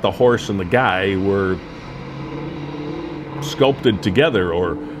 I thought the horse and the guy were sculpted together,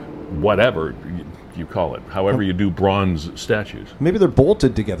 or whatever you call it, however you do bronze statues. Maybe they're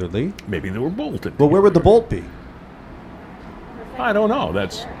bolted together, Lee. Maybe they were bolted. Well, where would the bolt be? I don't know.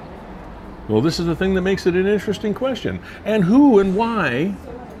 Well, this is the thing that makes it an interesting question. And who and why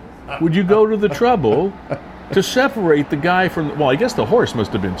would you go to the trouble to separate the guy from? Well, I guess the horse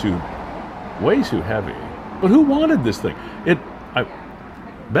must have been way too heavy. But who wanted this thing?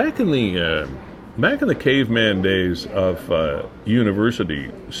 Back in the caveman days of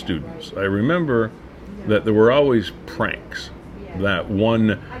university students, I remember that there were always pranks that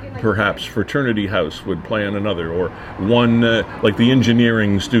one perhaps fraternity house would play on another, or one like the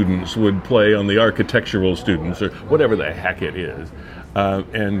engineering students would play on the architectural students, or whatever the heck it is.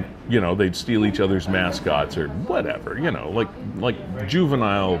 And they'd steal each other's mascots or whatever, like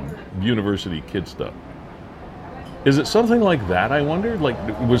juvenile university kid stuff. Is it something like that, I wonder? Like,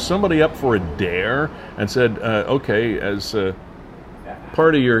 was somebody up for a dare and said, okay, as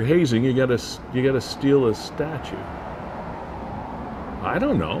part of your hazing, you gotta steal a statue? I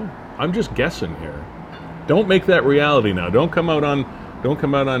don't know. I'm just guessing here. Don't make that reality now. Don't come out on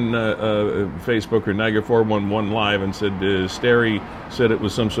Facebook or Niagara 411 Live and said Sterry said it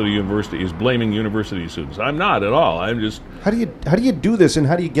was some sort of university. He's blaming university students. I'm not at all. I'm just. How do you do this, and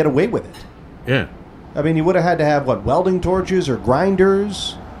how do you get away with it? Yeah. I mean, you would have had to have, welding torches or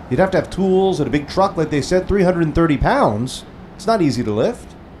grinders? You'd have to have tools and a big truck, like they said, 330 pounds. It's not easy to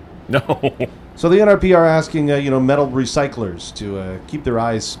lift. No. So the NRP are asking, metal recyclers to keep their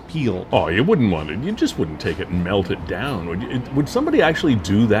eyes peeled. Oh, you wouldn't want it. You just wouldn't take it and melt it down, would you? Would somebody actually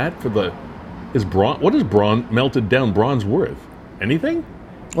do that for the... What is melted down bronze worth? Anything?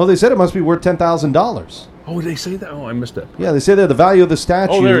 Well, they said it must be worth $10,000. Oh, they say that? Oh, I missed that. Yeah, they say that the value of the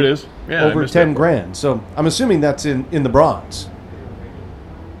statue... Oh, there it is. Yeah, over 10 grand. So I'm assuming that's in the bronze.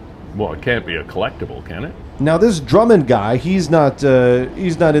 Well, it can't be a collectible, can it? Now, this Drummond guy, he's not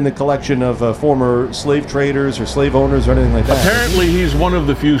in the collection of former slave traders or slave owners or anything like that. Apparently, he's one of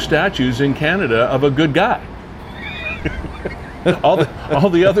the few statues in Canada of a good guy. all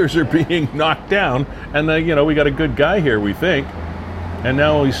the others are being knocked down, and we got a good guy here, we think, and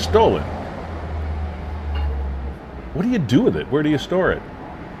now he's stolen. What do you do with it? Where do you store it?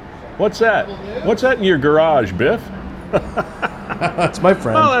 What's that? What's that in your garage, Biff? That's my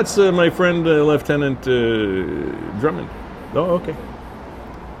friend. Oh, that's my friend, Lieutenant Drummond. Oh, okay.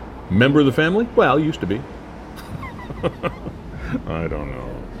 Member of the family? Well, used to be. I don't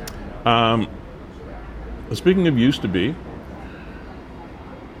know. Speaking of used to be,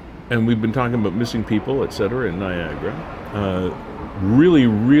 and we've been talking about missing people, etc., in Niagara. Really,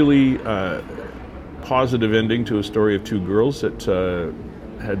 really positive ending to a story of two girls that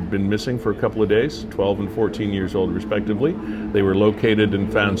had been missing for a couple of days, 12 and 14 years old respectively. They were located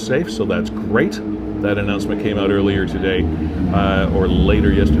and found safe, so that's great. That announcement came out earlier today, or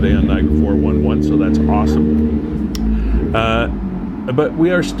later yesterday on Niagara 411, so that's awesome. But we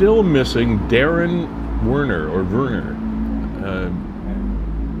are still missing Darren Werner, or Werner,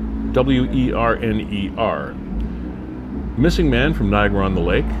 W-E-R-N-E-R. Missing man from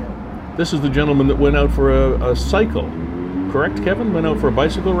Niagara-on-the-Lake. This is the gentleman that went out for a cycle. Correct, Kevin? Went out for a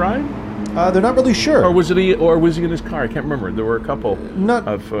bicycle ride? They're not really sure. Or was he in his car? I can't remember. There were a couple not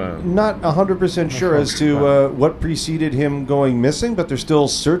 100% sure as to what preceded him going missing, but they're still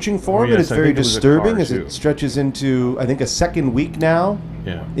searching for him, and it's very disturbing as it stretches into, I think, a second week now.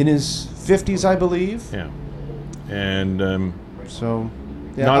 Yeah. In his 50s, I believe. Yeah. And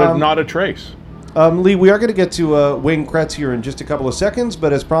not a trace. Lee, we are going to get to Wayne Kretz here in just a couple of seconds,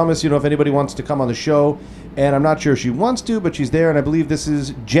 but as promised, if anybody wants to come on the show, and I'm not sure if she wants to, but she's there, and I believe this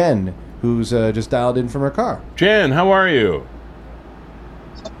is Jen, who's just dialed in from her car. Jen, how are you?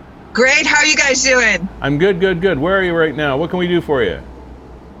 Great. How are you guys doing? I'm good. Where are you right now? What can we do for you?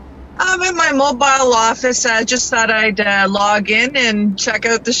 I'm in my mobile office. I just thought I'd log in and check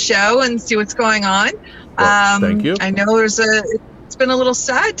out the show and see what's going on. Well, thank you. I know it's been a little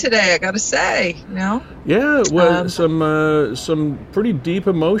sad today, I got to say, Yeah, well, some pretty deep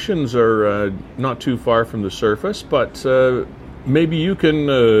emotions are not too far from the surface, but maybe you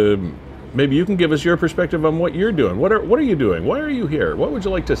can give us your perspective on what you're doing. What are you doing? Why are you here? What would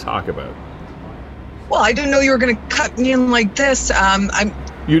you like to talk about? Well, I didn't know you were going to cut me in like this.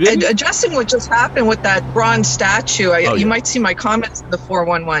 You didn't? Addressing what just happened with that bronze statue. You might see my comments in the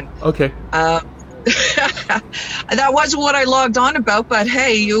 411. Okay. That was what I logged on about, but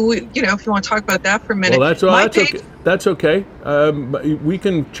hey, if you want to talk about that for a minute. Well, that's okay. We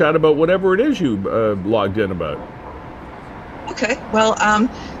can chat about whatever it is you logged in about. Okay. Well,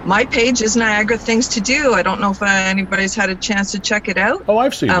 my page is Niagara Things to Do. I don't know if anybody's had a chance to check it out. Oh,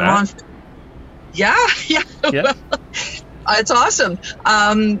 I've seen that. Yeah. It's awesome.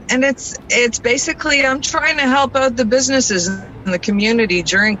 And it's basically, I'm trying to help out the businesses in the community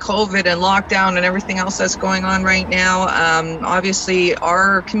during COVID and lockdown and everything else that's going on right now. Obviously,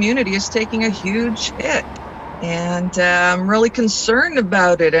 our community is taking a huge hit. And I'm really concerned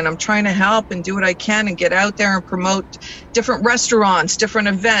about it, and I'm trying to help and do what I can and get out there and promote different restaurants, different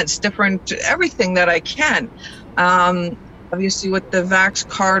events, different everything that I can. Obviously, with the Vax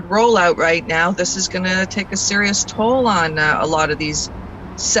card rollout right now, this is going to take a serious toll on a lot of these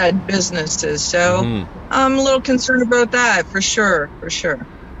said businesses. So I'm a little concerned about that, for sure.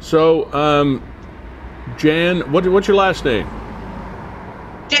 So, Jan, what's your last name?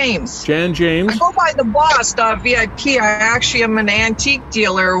 James. Jan James. I go by the boss, VIP. I actually am an antique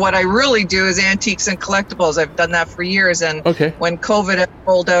dealer. What I really do is antiques and collectibles. I've done that for years. And when COVID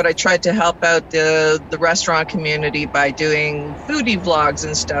rolled out, I tried to help out the restaurant community by doing foodie vlogs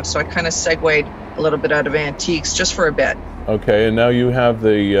and stuff. So I kind of segued a little bit out of antiques just for a bit. Okay, and now you have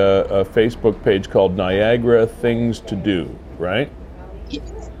the Facebook page called Niagara Things to Do, right?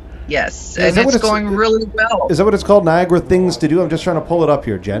 Yes, and it's going really well. Is that what it's called, Niagara Things to Do? I'm just trying to pull it up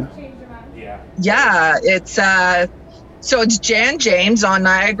here, Jen. Yeah, it's so it's Jan James on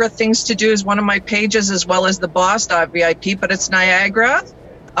Niagara Things to Do is one of my pages, as well as the boss.vip, but it's Niagara,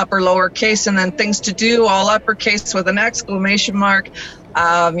 upper lowercase, and then Things to Do, all uppercase with an exclamation mark.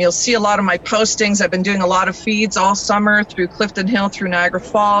 You'll see a lot of my postings. I've been doing a lot of feeds all summer through Clifton Hill, through Niagara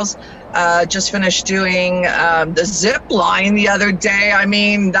Falls. Just finished doing the zip line the other day. I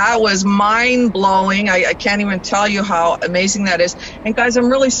mean, that was mind-blowing. I can't even tell you how amazing that is. And guys, I'm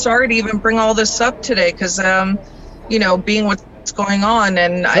really sorry to even bring all this up today because, being what's going on,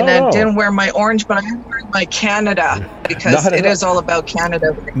 and I didn't wear my orange, but I am wearing my Canada because it is all about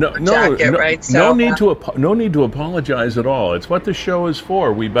Canada. Right? So, no need to apologize at all. It's what the show is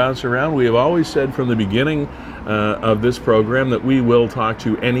for. We bounce around. We have always said from the beginning of this program that we will talk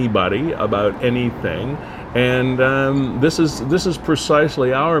to anybody about anything, and this is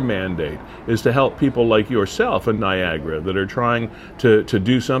precisely our mandate, is to help people like yourself in Niagara that are trying to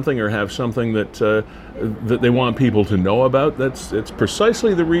do something or have something that they want people to know about. It's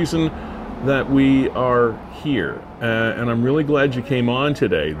precisely the reason that we are here, and I'm really glad you came on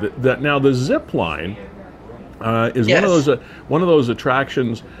today. That now the zip line is one of those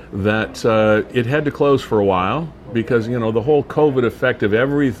attractions that it had to close for a while because the whole COVID effect of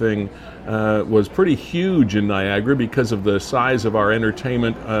everything was pretty huge in Niagara because of the size of our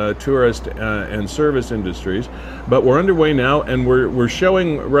entertainment, tourist, and service industries. But we're underway now, and we're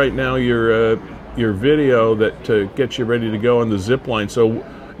showing right now your video that gets you ready to go on the zip line. So,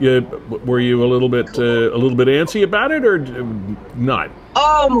 were you a little bit antsy about it, or not?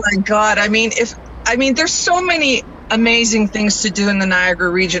 Oh my God! I mean, there's so many amazing things to do in the Niagara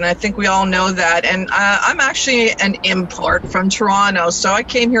region. I think we all know that. And I'm actually an import from Toronto, so I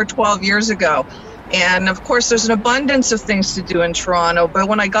came here 12 years ago. And of course, there's an abundance of things to do in Toronto. But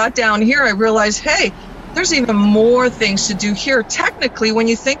when I got down here, I realized, hey, there's even more things to do here, technically, when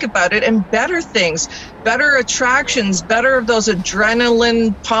you think about it, and better things, better attractions, better of those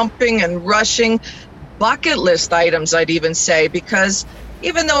adrenaline pumping and rushing bucket list items, I'd even say, because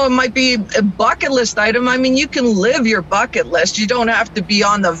even though it might be a bucket list item, I mean, you can live your bucket list. You don't have to be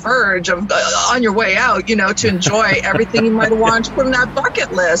on the verge of on your way out, to enjoy everything you might have wanted to put on that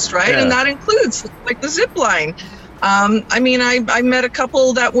bucket list, right? Yeah. And that includes like the zip line. I met a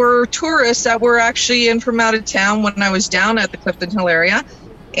couple that were tourists that were actually in from out of town when I was down at the Clifton Hill area.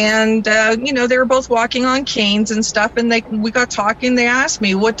 And, they were both walking on canes and stuff. And we got talking. They asked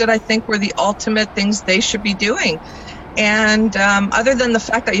me, what did I think were the ultimate things they should be doing? And other than the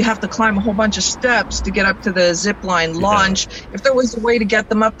fact that you have to climb a whole bunch of steps to get up to the zip line launch, if there was a way to get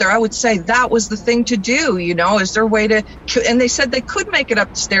them up there, I would say that was the thing to do. Is there a way to? And they said they could make it up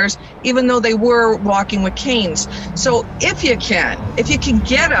the stairs, even though they were walking with canes. So if you can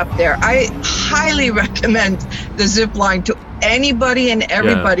get up there, I highly recommend the zip line to anybody and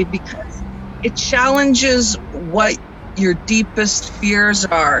everybody because it challenges what your deepest fears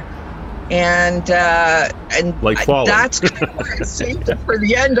are. And like falling. That's kind of what I saved for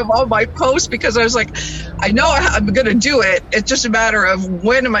the end of all my posts because I was like, I know I'm going to do it. It's just a matter of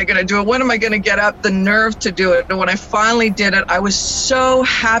when am I going to do it? When am I going to get up the nerve to do it? And when I finally did it, I was so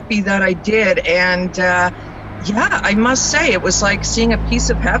happy that I did. And I must say, it was like seeing a piece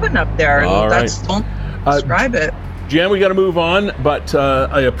of heaven up there. All That's right. Don't describe it. Jan, we got to move on, but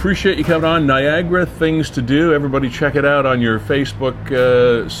I appreciate you coming on. Niagara Things to Do. Everybody check it out on your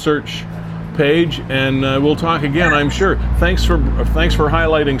Facebook search page, and we'll talk again, I'm sure. Thanks for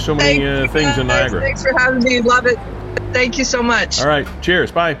highlighting so many things in Niagara. Thanks for having me. Love it. Thank you so much. All right.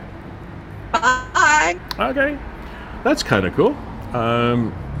 Cheers. Bye. Bye. Okay. That's kind of cool.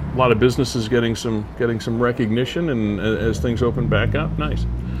 A lot of businesses getting some recognition, and as things open back up, nice.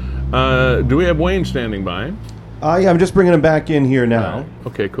 Do we have Wayne standing by? Yeah, I'm just bringing him back in here now.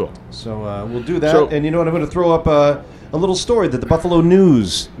 Okay, cool. So we'll do that. So- And you know what? I'm going to throw up a little story that the Buffalo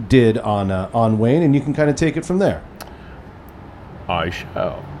News did on Wayne, and you can kind of take it from there. I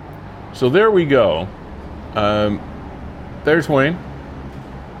shall. So there we go. There's Wayne.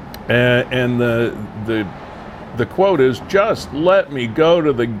 And the quote is, "Just let me go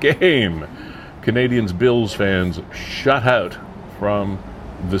to the game." Canadians Bills fans shut out from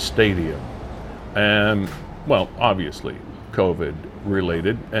the stadium. And, well, obviously, COVID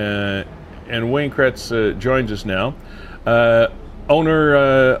related. And Wayne Kretz joins us now.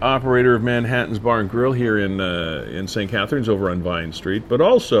 Owner, operator of Manhattan's Bar and Grill here in St. Catharines over on Vine Street, but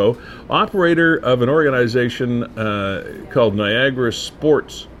also operator of an organization called Niagara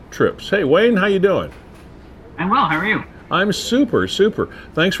Sports Trips. Hey, Wayne, how you doing? I'm well. How are you? I'm super.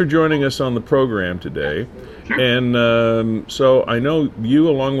 Thanks for joining us on the program today. Sure. And so I know you,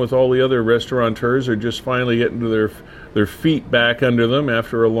 along with all the other restaurateurs, are just finally getting to their feet back under them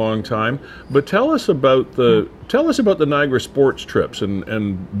after a long time. But tell us about the Niagara Sports Trips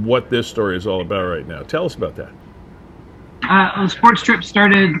and what this story is all about right now. Tell us about that. The sports trip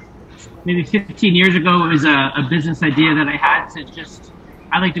started maybe 15 years ago. It was a business idea that I had to just.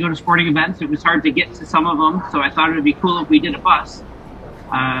 I like to go to sporting events. It was hard to get to some of them, so I thought it would be cool if we did a bus.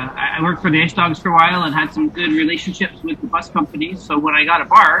 I worked for the Ice Dogs for a while and had some good relationships with the bus companies. So when I got a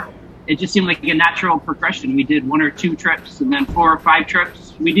bar, it just seemed like a natural progression. We did 1 or 2 trips and then 4 or 5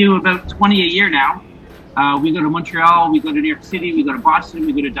 trips. We do about 20 a year now. We go to Montreal, we go to New York City, we go to Boston,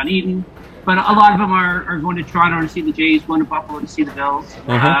 we go to Dunedin. But a lot of them are going to Toronto to see the Jays, going to Buffalo to see the Bills,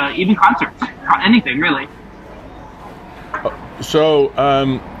 even concerts, anything really. So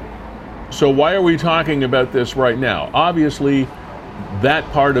why are we talking about this right now? Obviously, that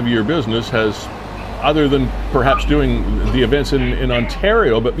part of your business has, other than perhaps doing the events in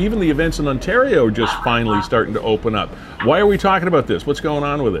Ontario, but even the events in Ontario are just finally starting to open up. Why are we talking about this? What's going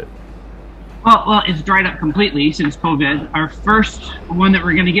on with it? Well, it's dried up completely since COVID. Our first one that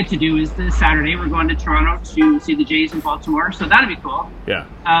we're going to get to do is this Saturday. We're going to Toronto to see the Jays in Baltimore, so that'll be cool. Yeah.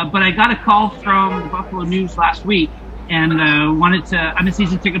 But I got a call from the Buffalo News last week and I'm a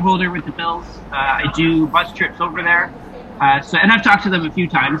season ticket holder with the Bills. I do bus trips over there. And I've talked to them a few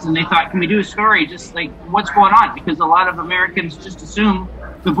times, and they thought, can we do a story just like what's going on? Because a lot of Americans just assume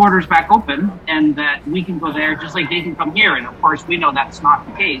the border's back open and that we can go there just like they can come here. And of course, we know that's not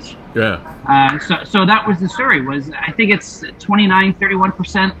the case. Yeah. So that was the story. Was I think it's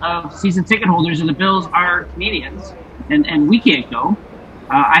 31% of season ticket holders in the Bills are Canadians, and we can't go.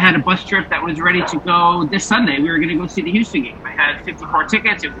 I had a bus trip that was ready to go this Sunday. We were going to go see the Houston game. I had 54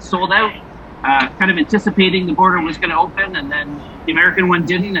 tickets. It was sold out. Kind of anticipating the border was going to open, and then the American one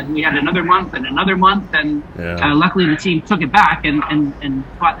didn't, and we had another month, and luckily the team took it back and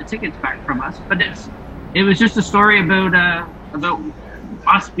bought the tickets back from us. But it was just a story about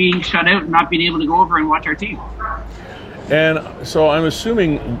us being shut out and not being able to go over and watch our team. And so I'm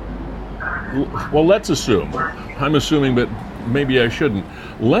assuming, well, let's assume, I'm assuming, but maybe I shouldn't.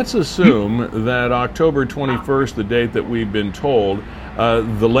 Let's assume that October 21st, the date that we've been told,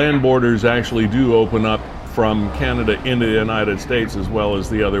 the land borders actually do open up from Canada into the United States as well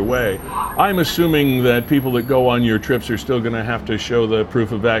as the other way. I'm assuming that people that go on your trips are still going to have to show the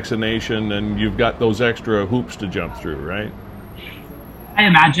proof of vaccination, and you've got those extra hoops to jump through, right? I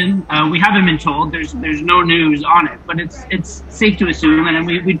imagine. We haven't been told. There's no news on it, but it's safe to assume, and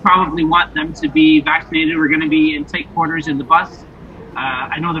we'd probably want them to be vaccinated. We're going to be in tight quarters in the bus.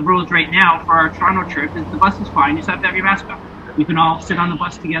 I know the rules right now for our Toronto trip is the bus is fine. You just have to have your mask on. We can all sit on the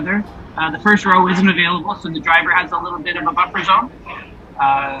bus together. The first row isn't available, so the driver has a little bit of a buffer zone.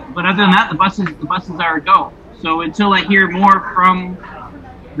 But other than that, the buses are a go. So until I hear more from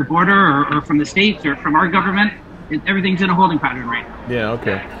the border or from the States or from our government, everything's in a holding pattern right now. Yeah,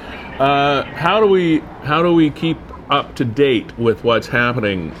 okay. How do we keep up to date with what's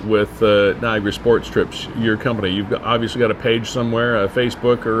happening with Niagara Sports Trips, your company? You've obviously got a page somewhere,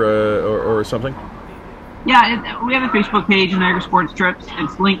 Facebook or something? Yeah, we have a Facebook page, Niagara Sports Trips.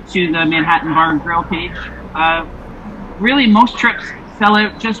 It's linked to the Manhattan Bar and Grill page. Really, most trips sell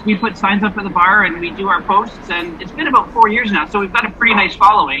out. We put signs up at the bar and we do our posts, and it's been about 4 years now, so we've got a pretty nice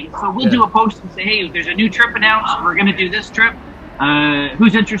following. So we'll do a post and say, hey, there's a new trip announced. We're going to do this trip.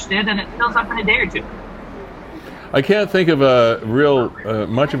 Who's interested? And it fills up in a day or two. I can't think of a real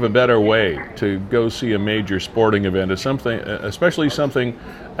much of a better way to go see a major sporting event. It's something, especially something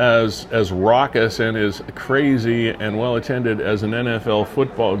as raucous and as crazy and well attended as an NFL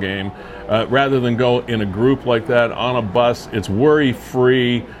football game. Rather than go in a group like that on a bus, it's worry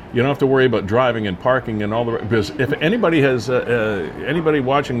free. You don't have to worry about driving and parking and all the. Because if anybody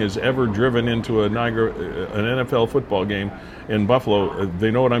watching has ever driven into an NFL football game in Buffalo,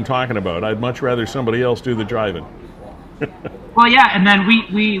 they know what I'm talking about. I'd much rather somebody else do the driving. Well, yeah, and then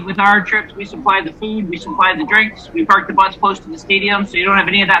we with our trips, we supply the food, we supply the drinks, we park the bus close to the stadium, so you don't have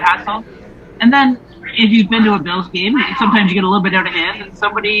any of that hassle. And then if you've been to a Bills game, sometimes you get a little bit out of hand, and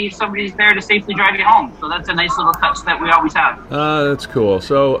somebody's there to safely drive you home. So that's a nice little touch that we always have. That's cool.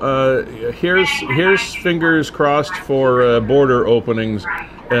 So here's fingers crossed for border openings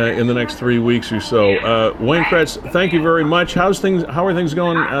in the next 3 weeks or so. Wayne Kretz, thank you very much. How are things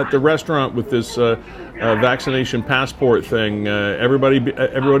going at the restaurant with this vaccination passport thing? Everybody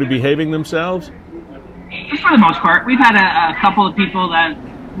behaving themselves? For the most part, we've had a couple of people that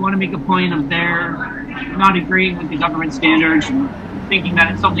want to make a point of their not agreeing with the government standards and thinking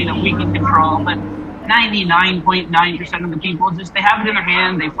that it's something that we can control, but 99.9% of the people just, they have it in their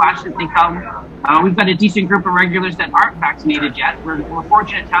hand, they flash it, they come. We've got a decent group of regulars that aren't vaccinated yet. We're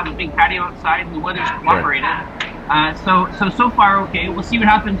fortunate to have a big patio outside and the weather's cooperated. So far okay. We'll see what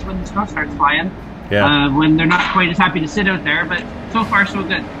happens when the snow starts flying. When they're not quite as happy to sit out there, but so far so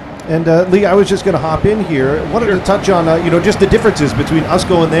good. And Lee, I was just going to hop in here. I wanted to touch on just the differences between us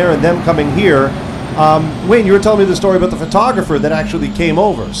going there and them coming here. Wayne, you were telling me the story about the photographer that actually came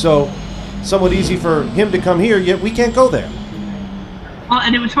over. So somewhat easy for him to come here, yet we can't go there. Well,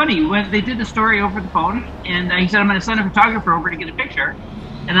 and it was funny when they did the story over the phone, and he said, I'm going to send a photographer over to get a picture.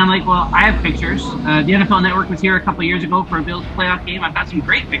 And I'm like, well, I have pictures. The NFL Network was here a couple years ago for a Bills playoff game. I've got some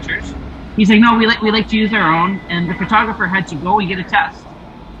great pictures. He's like, no, we like to use our own. And the photographer had to go and get a test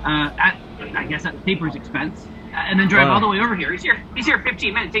at the paper's expense, and then drive all the way over here. He's here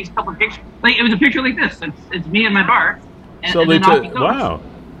 15 minutes, takes a couple of pictures. Like, it was a picture like this. It's me and my bar. And, so and they then off he goes. Wow.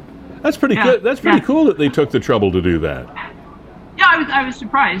 That's pretty good. That's pretty cool that they took the trouble to do that. Yeah, I was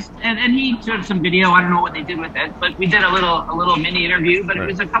surprised, and he showed some video. I don't know what they did with it, but we did a little mini interview. But It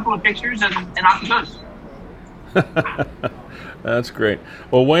was a couple of pictures, and off he goes. That's great.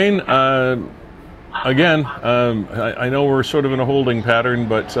 Well, Wayne, again, I know we're sort of in a holding pattern,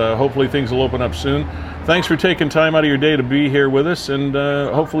 but hopefully things will open up soon. Thanks for taking time out of your day to be here with us, and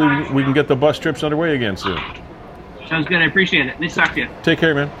hopefully we can get the bus trips underway again soon. Sounds good. I appreciate it. Nice to talk to you. Take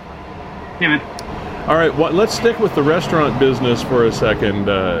care, man. Yeah, man. All right, well, let's stick with the restaurant business for a second,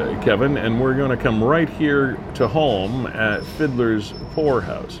 Kevin, and we're going to come right here to home at Fiddler's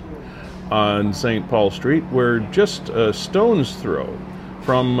Poorhouse on St. Paul Street. We're just a stone's throw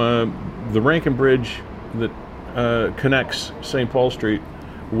from the Rankin Bridge that connects St. Paul Street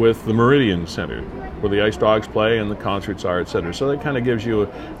with the Meridian Center, where the Ice Dogs play and the concerts are, etc. So that kind of gives you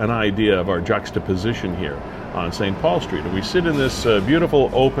an idea of our juxtaposition here on St. Paul Street. And we sit in this beautiful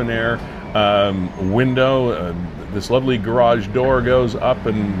open-air window. This lovely garage door goes up,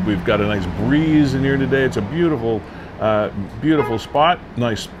 and we've got a nice breeze in here today. It's a beautiful, beautiful spot.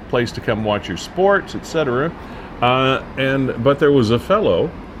 Nice place to come watch your sports, etc. But there was a fellow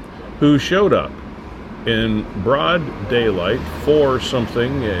who showed up in broad daylight for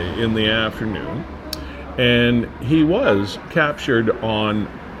something in the afternoon, and he was captured on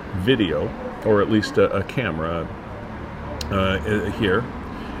video, or at least a camera here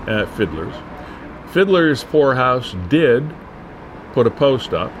at Fiddler's. Fiddler's Poorhouse did put a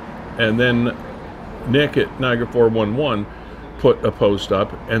post up, and then Nick at Niagara 411 put a post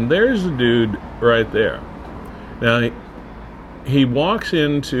up, and there's the dude right there. Now, he walks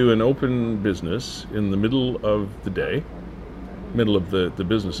into an open business in the middle of the day, middle of the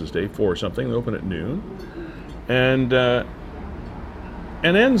business's day, for something. They open at noon, and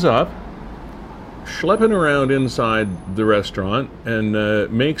ends up schlepping around inside the restaurant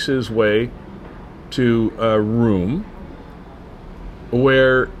and makes his way to a room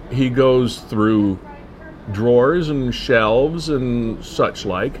where he goes through drawers and shelves and such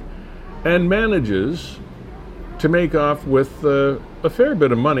like, and manages to make off with a fair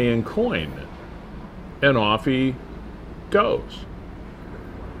bit of money in coin, and off he goes.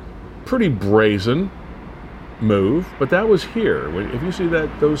 Pretty brazen move, but that was here. If you see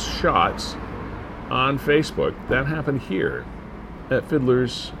those shots on Facebook, that happened here at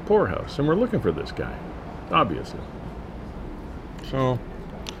Fiddler's Poorhouse, and we're looking for this guy, obviously. So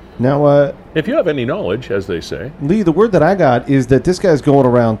now, if you have any knowledge, as they say, Lee, the word that I got is that this guy's going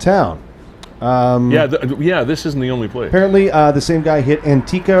around town. This isn't the only place. Apparently, the same guy hit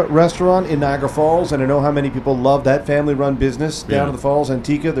Antica Restaurant in Niagara Falls, and I know how many people love that family-run business down in the Falls.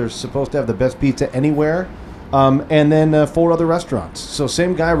 Antica, they're supposed to have the best pizza anywhere. and then 4 other restaurants. So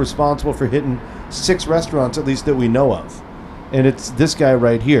same guy responsible for hitting 6 restaurants, at least that we know of. And it's this guy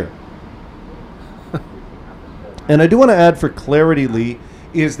right here. And I do want to add for clarity, Lee,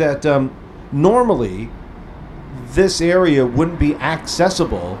 is that normally this area wouldn't be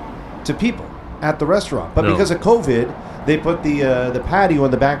accessible to people at the restaurant. But because of COVID, they put the patio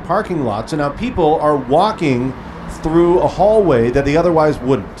in the back parking lot, so now people are walking through a hallway that they otherwise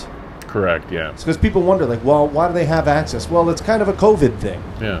wouldn't. Correct, yeah. Because people wonder, like, well, why do they have access? Well, it's kind of a COVID thing.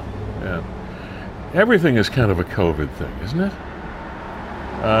 Yeah. Everything is kind of a COVID thing, isn't it?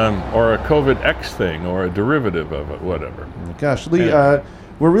 Or a COVID X thing, or a derivative of it, whatever. Gosh, Lee,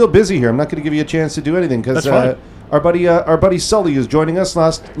 we're real busy here. I'm not going to give you a chance to do anything because our buddy Sully is joining us.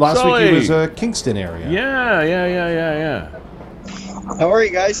 Last week he was Kingston area. Yeah. How are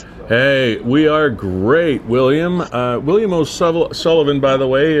you guys? Hey, we are great, William. William O'Sullivan, by the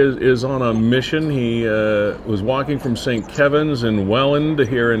way, is on a mission. He was walking from St. Kevin's in Welland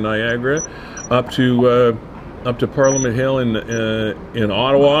here in Niagara up to Parliament Hill in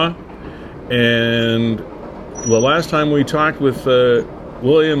Ottawa. And the last time we talked with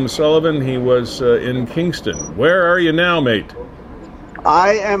William Sullivan, he was in Kingston. Where are you now, mate?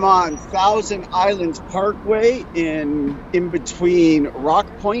 I am on Thousand Islands Parkway in between Rock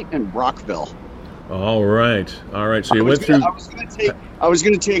Point and Brockville. All right. So you went through. I was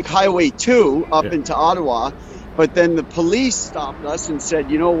going to take Highway 2 up into Ottawa, but then the police stopped us and said,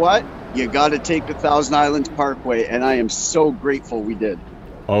 "You know what? You got to take the Thousand Islands Parkway," and I am so grateful we did.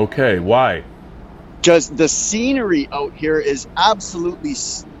 Okay, why? Just the scenery out here is absolutely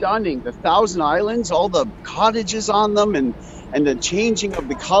stunning. The Thousand Islands, all the cottages on them, and the changing of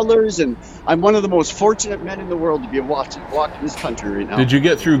the colors. And I'm one of the most fortunate men in the world to be walking this country right now. Did you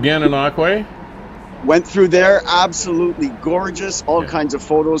get through Gananoque? Went through there, absolutely gorgeous. All kinds of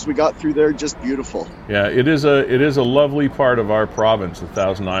photos we got through there, just beautiful. Yeah, it is a lovely part of our province, the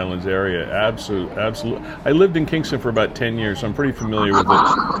Thousand Islands area. Absolutely. I lived in Kingston for about 10 years, so I'm pretty familiar with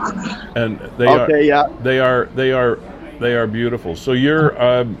it. And they are beautiful. So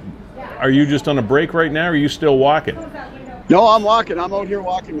are you just on a break right now, or are you still walking? No, I'm walking. I'm out here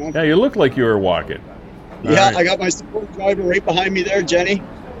walking, man. Yeah, you look like you were walking. Right. I got my support driver right behind me there, Jenny.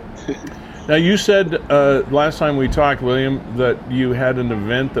 Now, you said last time we talked, William, that you had an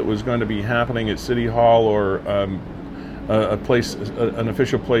event that was going to be happening at City Hall or an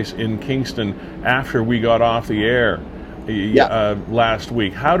official place in Kingston after we got off the air last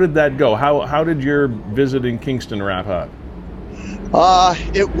week. How did that go? How did your visit in Kingston wrap up?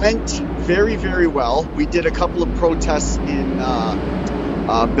 It went very, very well. We did a couple of protests in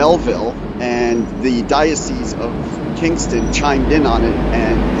Belleville, and the Diocese of Kingston chimed in on it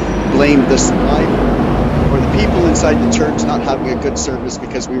and blamed the survivor or the people inside the church not having a good service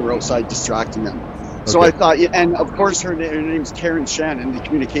because we were outside distracting them. Okay. So I thought, and of course her name's Karen Shannon, the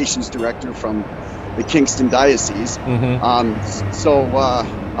communications director from the Kingston Diocese. Mm-hmm. So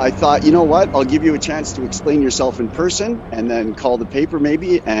I thought, you know what, I'll give you a chance to explain yourself in person and then call the paper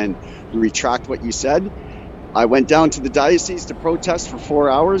maybe and retract what you said. I went down to the diocese to protest for 4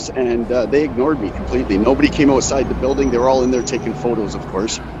 hours, and they ignored me completely. Nobody came outside the building. They were all in there taking photos, of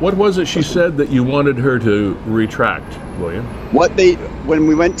course. What was it she said that you wanted her to retract, William? When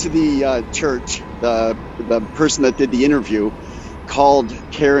we went to the church, the person that did the interview called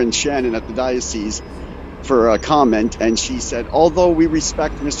Karen Shannon at the diocese for a comment, and she said, although we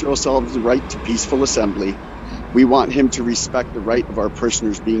respect Mr. O'Sullivan's right to peaceful assembly, we want him to respect the right of our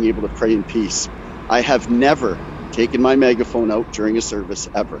parishioners being able to pray in peace. I have never taken my megaphone out during a service,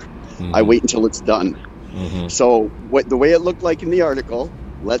 ever. Mm-hmm. I wait until it's done. Mm-hmm. So the way it looked like in the article,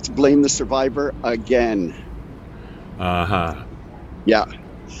 let's blame the survivor again. Uh-huh. Yeah.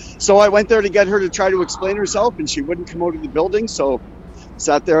 So I went there to get her to try to explain herself, and she wouldn't come out of the building, so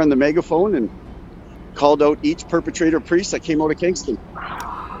sat there on the megaphone and called out each perpetrator priest that came out of Kingston.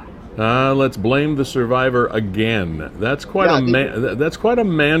 Let's blame the survivor again. That's quite a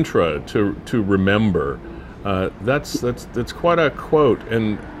mantra to remember. That's quite a quote.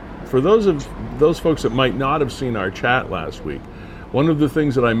 And for those folks that might not have seen our chat last week, one of the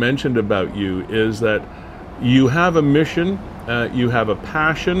things that I mentioned about you is that you have a mission, you have a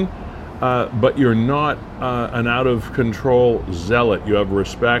passion, but you're not an out of control zealot. You have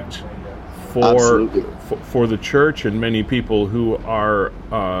respect for the church and many people who are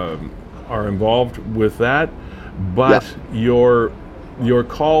involved with that, but your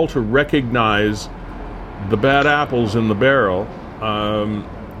call to recognize the bad apples in the barrel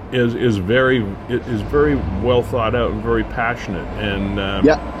is very well thought out and very passionate. And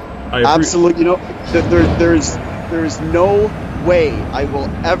absolutely. You know, there's no way I will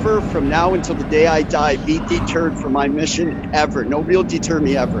ever, from now until the day I die, be deterred from my mission ever. Nobody will deter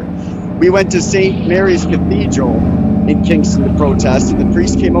me ever. We went to St. Mary's Cathedral in Kingston to protest, and the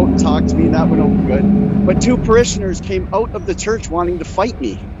priest came out and talked to me, and that went over good. But 2 parishioners came out of the church wanting to fight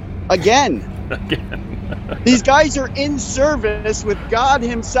me. Again. These guys are in service with God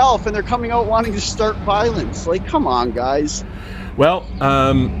himself, and they're coming out wanting to start violence. Like, come on, guys. Well,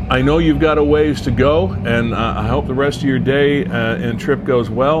 I know you've got a ways to go, and I hope the rest of your day and trip goes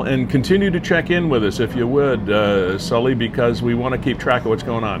well. And continue to check in with us, if you would, Sully, because we want to keep track of what's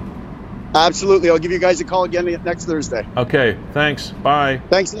going on. Absolutely. I'll give you guys a call again next Thursday. Okay. Thanks. Bye.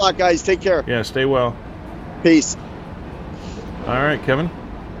 Thanks a lot, guys. Take care. Yeah, stay well. Peace. All right, Kevin.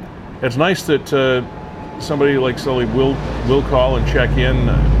 It's nice that somebody like Sully will call and check in,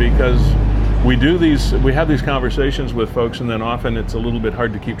 because we have these conversations with folks, and then often it's a little bit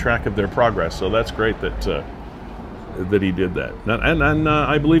hard to keep track of their progress. So that's great that he did that, and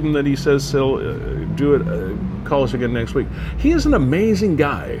I believe him that he says he'll do it. Call us again next week. He is an amazing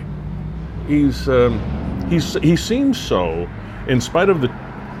guy. He seems so, in spite of the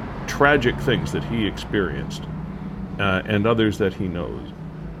tragic things that he experienced, and others that he knows,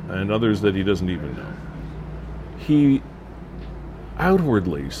 and others that he doesn't even know. He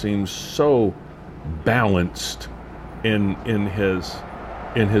outwardly seems so balanced in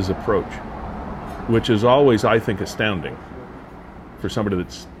his approach, which is always, I think, astounding for somebody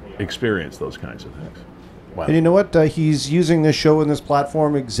that's experienced those kinds of things. Wow. And you know what? He's using this show and this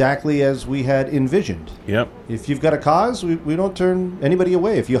platform exactly as we had envisioned. Yep. If you've got a cause, we don't turn anybody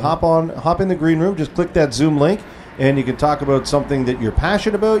away. If you hop in the green room, just click that Zoom link, and you can talk about something that you're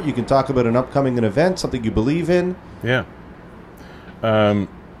passionate about. You can talk about an upcoming event, something you believe in. Yeah.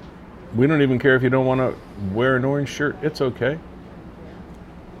 We don't even care if you don't want to wear an orange shirt. It's okay.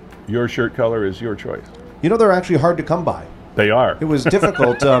 Your shirt color is your choice. You know, they're actually hard to come by. They are. It was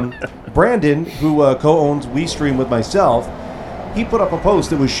difficult. Brandon, who co-owns WeStream with myself, he put up a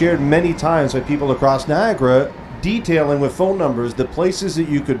post that was shared many times by people across Niagara, detailing with phone numbers the places that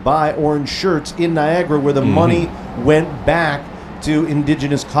you could buy orange shirts in Niagara where the money went back to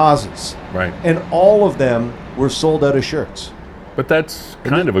Indigenous causes. Right. And all of them were sold out of shirts. But that's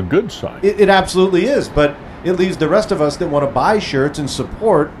kind of a good sign. It absolutely is, but it leaves the rest of us that want to buy shirts and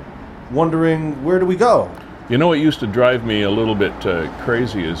support wondering, where do we go? You know what used to drive me a little bit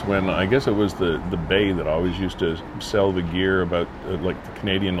crazy is when, I guess it was the Bay that always used to sell the gear about like the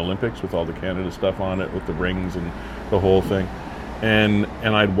Canadian Olympics with all the Canada stuff on it, with the rings and the whole thing. And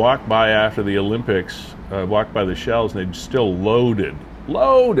I'd walk by after the Olympics, walk by the shelves, and they'd still loaded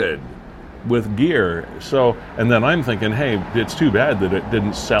with gear. So, and then I'm thinking, hey, it's too bad that it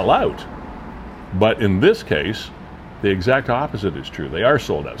didn't sell out. But in this case, the exact opposite is true. They are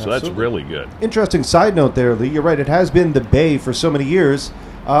sold out, so Absolutely. That's really good. Interesting side note there, Lee. You're right. It has been the Bay for so many years.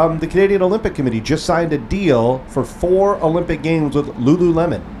 The Canadian Olympic Committee just signed a deal for 4 Olympic Games with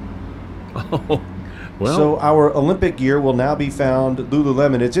Lululemon. Oh, well. So our Olympic gear will now be found at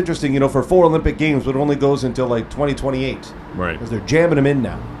Lululemon. It's interesting, for 4 Olympic Games, but it only goes until like 2028. Right. Because they're jamming them in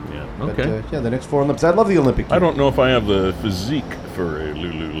now. Yeah. But, Okay. the next 4 Olympics. I love the Olympic gear. I don't know if I have the physique for a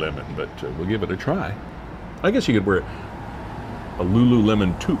Lululemon, but we'll give it a try. I guess you could wear a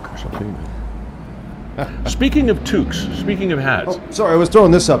Lululemon toque or something. Speaking of toques, speaking of hats. Oh, sorry, I was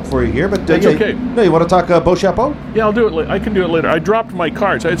throwing this up for you here, but That's okay. No, you want to talk Beau Chapeau? Yeah, I'll do it. I can do it later. I dropped my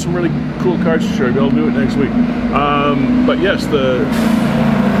cards. I had some really cool cards to show you. I'll do it next week. But yes,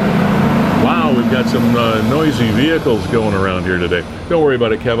 wow, we've got some noisy vehicles going around here today. Don't worry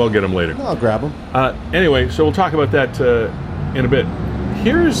about it, Kev. I'll get them later. No, I'll grab them. Anyway, so we'll talk about that in a bit.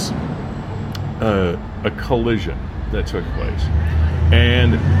 Here's a collision that took place.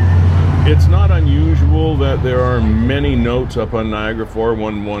 And it's not unusual that there are many notes up on Niagara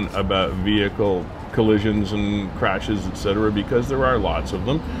 411 about vehicle collisions and crashes, etc., because there are lots of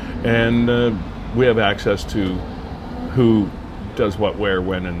them. And we have access to who does what, where,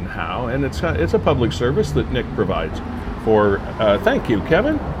 when, and how. And it's a public service that Nick provides for, thank you,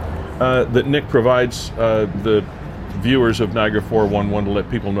 Kevin, that Nick provides the viewers of Niagara 411 to let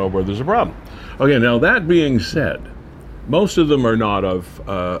people know where there's a problem. Okay, now that being said, most of them are not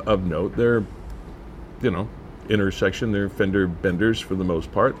of note. They're, intersection. They're fender benders for the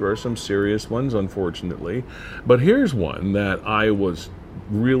most part. There are some serious ones, unfortunately. But here's one that I was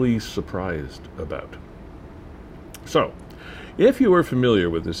really surprised about. So, if you are familiar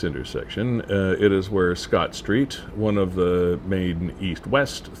with this intersection, it is where Scott Street, one of the main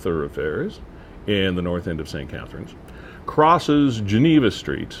east-west thoroughfares in the north end of St. Catharines, crosses Geneva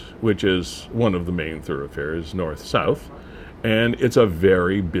Street, which is one of the main thoroughfares north-south, and it's a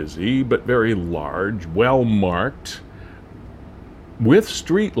very busy but very large, well-marked with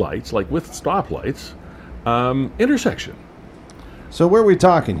street lights, like with stoplights, intersection. So where are we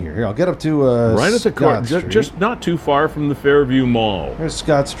talking here? Here, I'll get up to Right at the Scott corner, Street. just not too far from the Fairview Mall. There's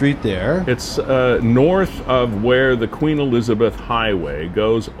Scott Street there. It's north of where the Queen Elizabeth Highway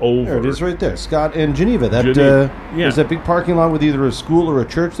goes over. There it is right there. Scott and Geneva. That Geneva, yeah. There's that big parking lot with either a school or a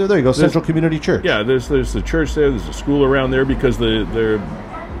church there. There you go, Central Community Church. Yeah, there's the church there. There's a school around there because the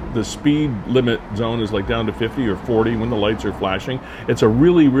speed limit zone is like down to 50 or 40 when the lights are flashing. It's a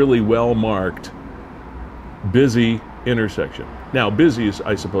really, really well-marked, busy intersection. Now, busy,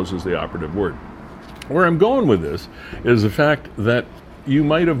 I suppose, is the operative word. Where I'm going with this is the fact that you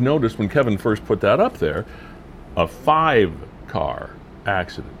might have noticed when Kevin first put that up there, a 5-car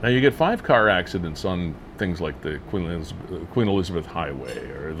accident. Now, you get 5-car accidents on things like the Queen Elizabeth Highway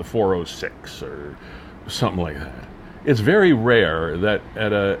or the 406 or something like that. It's very rare that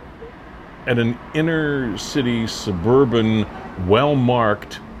at an inner city, suburban,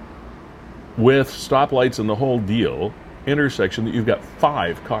 well-marked, with stoplights and the whole deal, intersection that you've got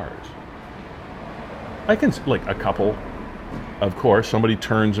 5 cars. I can, like a couple, of course, somebody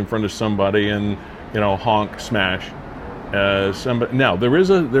turns in front of somebody and, honk, smash. Somebody. Now, there is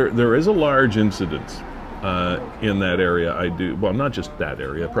a large incidence in that area. Well, not just that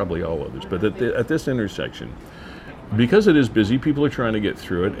area, probably all others, but at this intersection, because it is busy, people are trying to get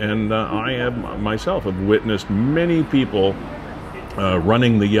through it, and I have witnessed many people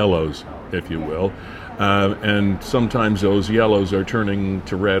running the yellows, if you will, and sometimes those yellows are turning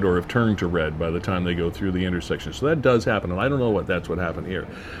to red or have turned to red by the time they go through the intersection. So that does happen, and I don't know that's what happened here.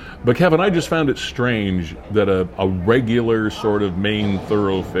 But Kevin, I just found it strange that a regular sort of main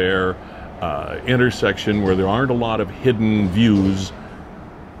thoroughfare intersection where there aren't a lot of hidden views,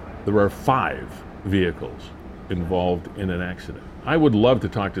 there are 5 vehicles involved in an accident. I would love to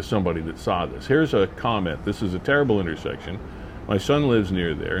talk to somebody that saw this. Here's a comment. This is a terrible intersection. My son lives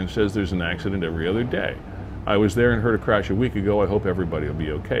near there and says there's an accident every other day. I was there and heard a crash a week ago. I hope everybody will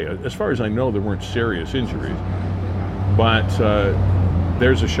be okay. As far as I know, there weren't serious injuries. But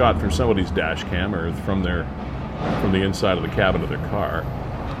there's a shot from somebody's dash cam or from the inside of the cabin of their car.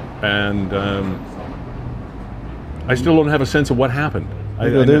 And I still don't have a sense of what happened.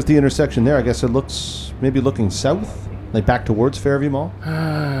 There's the intersection there. I guess it looks maybe looking south, like back towards Fairview Mall.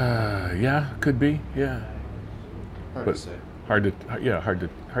 Yeah, could be. Yeah. Hard to say. Hard to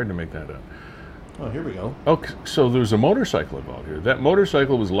make that up. Oh, here we go. Okay, so there's a motorcycle involved here. That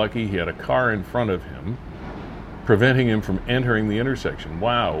motorcycle was lucky. He had a car in front of him, preventing him from entering the intersection.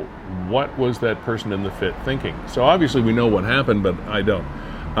 Wow, what was that person in the Fit thinking? So obviously we know what happened, but I don't.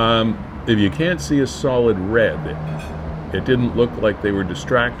 If you can't see a solid red, it didn't look like they were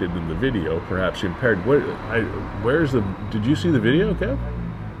distracted in the video, perhaps impaired. Did you see the video, Kev?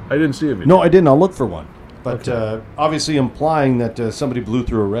 I didn't see a video. No, I didn't. I'll look for one. But obviously implying that somebody blew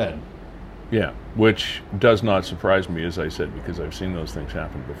through a red. Yeah, which does not surprise me, as I said, because I've seen those things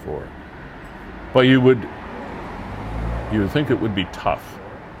happen before. But you would think it would be tough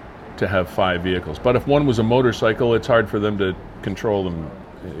to have 5 vehicles. But if one was a motorcycle, it's hard for them to control them.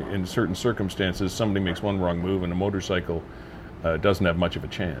 In certain circumstances, somebody makes one wrong move, and a motorcycle doesn't have much of a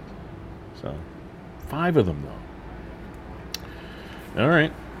chance. So, 5 of them, though. All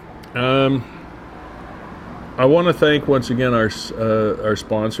right. I want to thank once again our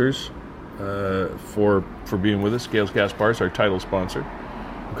sponsors for being with us. Gales Gas Bars, our title sponsor.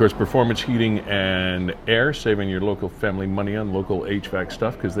 Of course, Performance Heating and Air, saving your local family money on local HVAC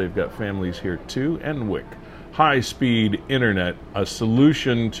stuff because they've got families here too. And WIC, high-speed internet, a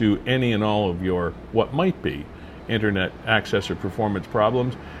solution to any and all of your what might be internet access or performance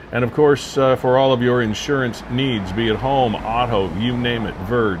problems. And of course, for all of your insurance needs, be it home, auto, you name it,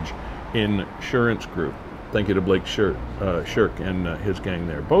 Verge Insurance Group. Thank you to Blake Shirk and his gang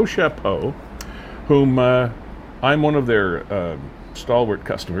there. Beau Chapeau, whom I'm one of their stalwart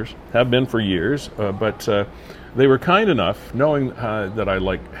customers, have been for years, but they were kind enough, knowing that I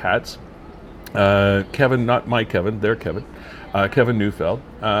like hats. Kevin, not my Kevin, their Kevin, Kevin Neufeld,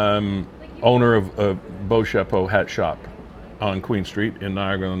 owner of Beau Chapeau Hat Shop on Queen Street in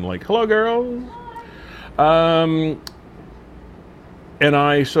Niagara-on-the-Lake. Hello, girls. And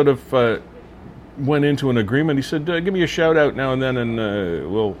I sort of went into an agreement. He said, give me a shout out now and then, and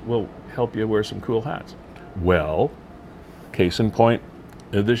we'll help you wear some cool hats. Well, case in point,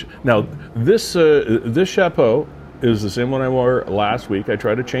 this chapeau is the same one I wore last week. I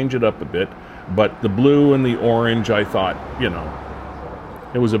tried to change it up a bit, but the blue and the orange, I thought,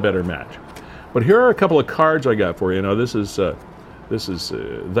 it was a better match. But here are a couple of cards I got for you. Now, this is the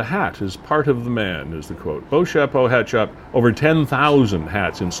hat is part of the man, is the quote. Beau Chapeau Hat Shop, over 10,000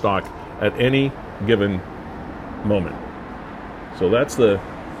 hats in stock at any given moment. So that's the.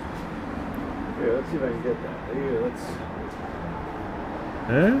 Here, let's see if I can get that. Here, let's.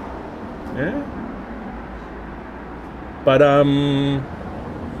 Yeah. But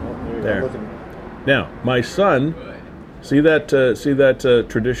there. Now, my son, see that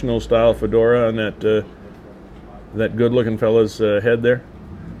traditional style fedora on that good-looking fella's head there?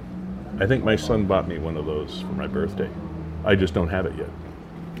 I think my son bought me one of those for my birthday. I just don't have it yet.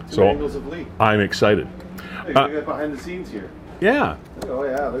 Two angles of Lee. I'm excited. Hey, look at behind the scenes here. Yeah. Oh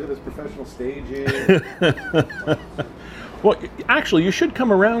yeah, look at this professional staging. Well, actually, you should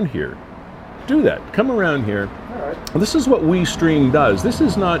come around here. Do that. Come around here. All right. This is what WeStream does. This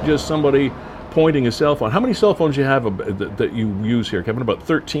is not just somebody pointing a cell phone. How many cell phones do you have that you use here, Kevin? About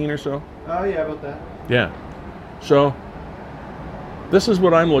 13 or so? Oh yeah, about that. Yeah. So this is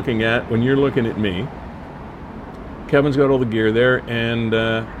what I'm looking at when you're looking at me. Kevin's got all the gear there, and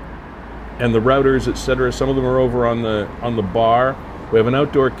the routers, etc. Some of them are over on the bar. We have an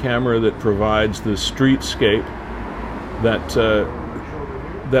outdoor camera that provides the streetscape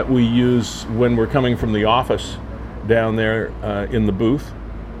that we use when we're coming from the office down there in the booth.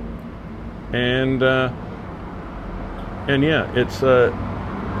 And yeah, it's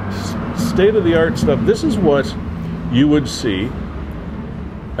state-of-the-art stuff. This is what you would see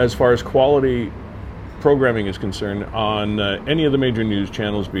as far as quality programming is concerned on any of the major news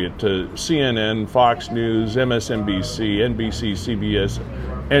channels, be it CNN, Fox News, MSNBC, NBC, CBS,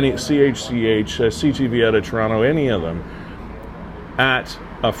 CHCH, CTV out of Toronto, any of them, at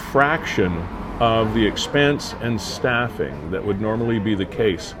a fraction of the expense and staffing that would normally be the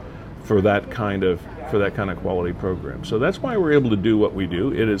case for that kind of quality program. So that's why we're able to do what we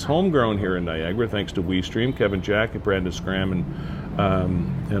do. It is homegrown here in Niagara, thanks to WeStream, Kevin Jack, and Brandon Scram,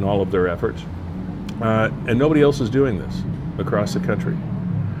 and all of their efforts. And nobody else is doing this across the country.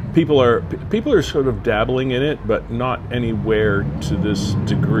 People are sort of dabbling in it, but not anywhere to this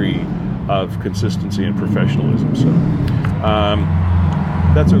degree of consistency and professionalism. So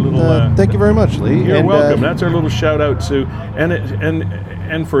that's our little. Thank you very much, Lee. You're welcome. That's our little shout out to,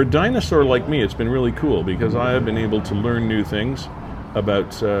 and for a dinosaur like me, it's been really cool because I have been able to learn new things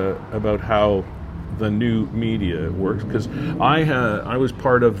about how the new media works, because I was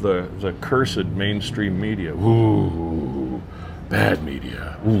part of the cursed mainstream media. Ooh, bad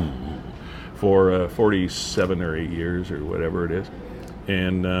media. Ooh, for 47 or 8 years or whatever it is,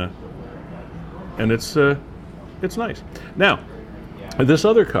 and it's nice. Now, this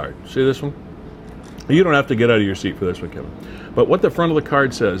other card. See this one? You don't have to get out of your seat for this one, Kevin. But what the front of the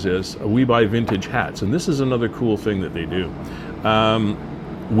card says is, we buy vintage hats, and this is another cool thing that they do.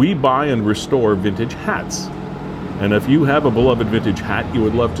 We buy and restore vintage hats. And if you have a beloved vintage hat you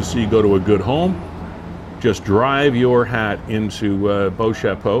would love to see go to a good home, just drive your hat into Beau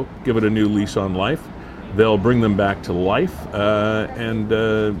Chapeau, give it a new lease on life. They'll bring them back to life. And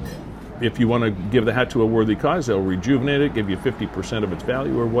if you want to give the hat to a worthy cause, they'll rejuvenate it, give you 50% of its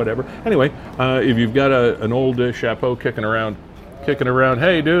value or whatever. Anyway, if you've got an old Chapeau kicking around,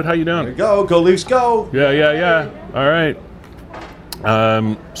 hey dude, how you doing? Go Leafs, go! Yeah. All right.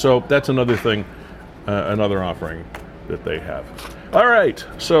 So that's another thing, another offering that they have. All right,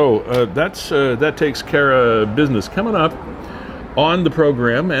 so that takes care of business. Coming up on the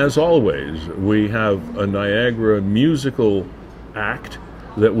program, as always, we have a Niagara musical act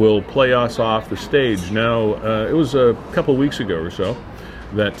that will play us off the stage. Now, it was a couple weeks ago or so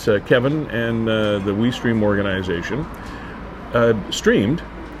that Kevin and the WeStream organization streamed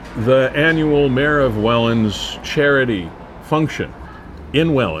the annual Mayor of Welland's charity function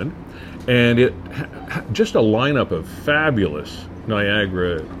in Welland, and it just a lineup of fabulous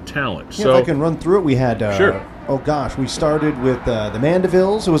Niagara talent. Yeah, so if I can run through it, we had sure. Oh gosh, we started with the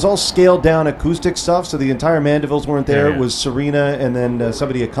Mandevilles. It was all scaled down acoustic stuff, so the entire Mandevilles weren't there. Yeah. It was Serena and then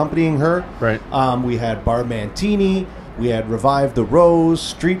somebody accompanying her. Right. We had Barb Mantini. We had Revive the Rose,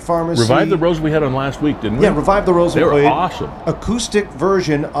 Street Pharmacy. Revive the Rose we had on last week, didn't we? Yeah, Revive the Rose. They were played awesome. Acoustic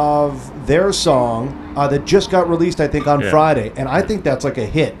version of their song that just got released, I think, on Friday. And I think that's like a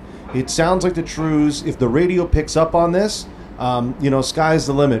hit. It sounds like the Trews. If the radio picks up on this, sky's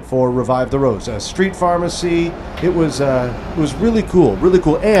the limit for Revive the Rose. Street Pharmacy. It was really cool,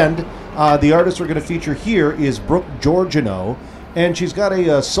 And the artist we're going to feature here is Brooke Georgiano, and she's got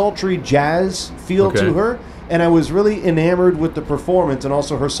a sultry jazz feel to her. And I was really enamored with the performance and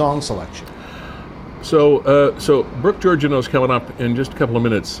also her song selection. So Brooke Georgiano's coming up in just a couple of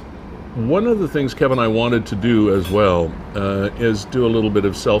minutes. One of the things, Kevin, I wanted to do as well is do a little bit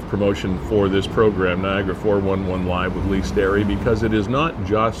of self-promotion for this program, Niagara 411 Live with Lee Sterry, because it is not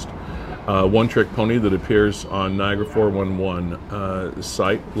just one-trick pony that appears on Niagara 411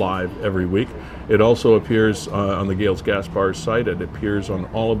 site live every week. It also appears on the Gales Gas Bar site. It appears on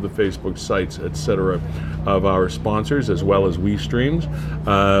all of the Facebook sites, etc., of our sponsors, as well as WeStreams.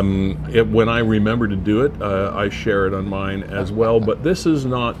 When I remember to do it, I share it on mine as well. But this is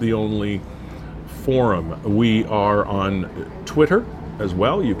not the only forum. We are on Twitter as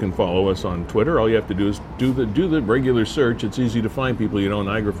well. You can follow us on Twitter. All you have to do is do the regular search. It's easy to find people.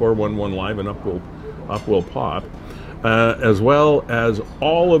 Niagara 411 Live, and up will pop. As well as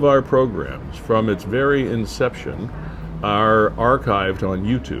all of our programs from its very inception are archived on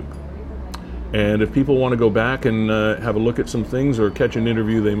YouTube. And if people want to go back and have a look at some things or catch an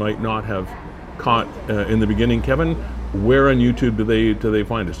interview they might not have caught in the beginning, Kevin, where on YouTube do they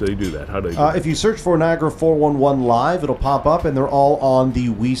find us? Do they do that? How do they do that? If you search for Niagara 411 Live, it'll pop up, and they're all on the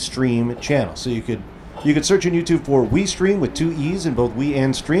WeStream channel. So you could search on YouTube for WeStream with 2 E's in both We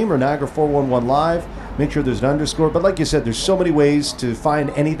and Stream, or Niagara 411 Live. Make sure there's an underscore. But like you said, there's so many ways to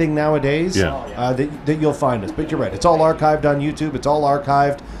find anything nowadays that you'll find us. But you're right. It's all archived on YouTube. It's all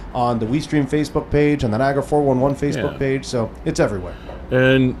archived on the WeStream Facebook page, on the Niagara 411 Facebook page. So it's everywhere.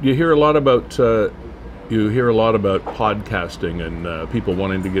 And you hear a lot about podcasting and people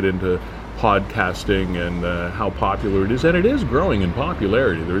wanting to get into podcasting and how popular it is, and it is growing in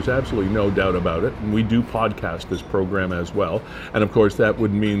popularity. There's absolutely no doubt about it. And we do podcast this program as well, and of course that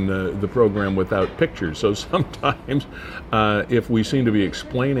would mean the program without pictures. So sometimes if we seem to be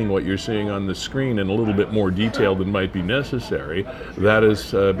explaining what you're seeing on the screen in a little bit more detail than might be necessary, that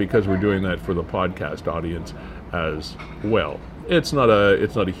is because we're doing that for the podcast audience as well. It's not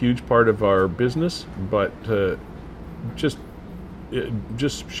a huge part of our business, but it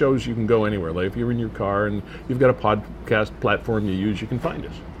just shows you can go anywhere. Like if you're in your car and you've got a podcast platform you use, you can find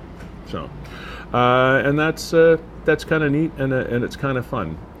us. So, and that's kind of neat, and it's kind of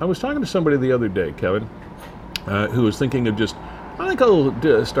fun. I was talking to somebody the other day, Kevin, who was thinking of I think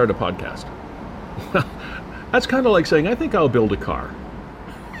I'll start a podcast. That's kind of like saying, I think I'll build a car.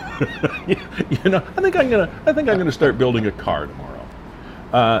 I think I'm gonna start building a car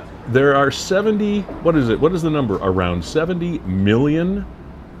tomorrow. There are 70. What is it? What is the number? Around 70 million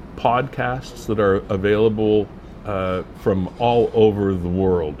podcasts that are available from all over the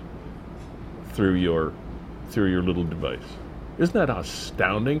world through your little device. Isn't that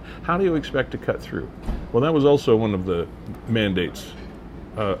astounding? How do you expect to cut through? Well, that was also one of the mandates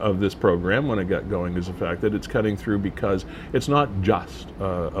of this program when it got going, is the fact that it's cutting through, because it's not just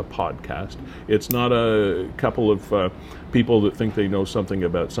a podcast. It's not a couple of people that think they know something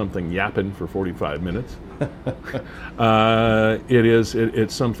about something yapping for 45 minutes.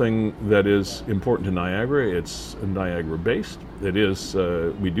 It's something that is important to Niagara. It's Niagara based. It is.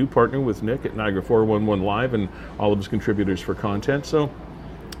 We do partner with Nick at Niagara 411 Live and all of his contributors for content. So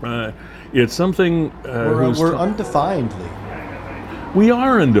it's something. We're undefinedly. We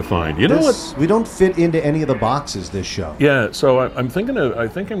are undefined. You know what? We don't fit into any of the boxes, this show. Yeah, so I think I'm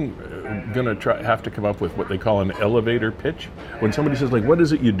going to have to come up with what they call an elevator pitch. When somebody says, like, what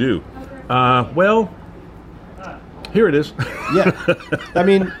is it you do? Well, here it is. Yeah. I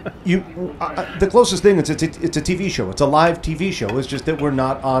mean, the closest thing, it's a TV show. It's a live TV show. It's just that we're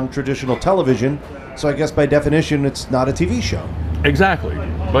not on traditional television. So I guess by definition, it's not a TV show. Exactly.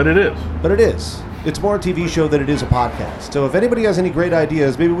 But it is. But it is. It's more a TV show than it is a podcast. So if anybody has any great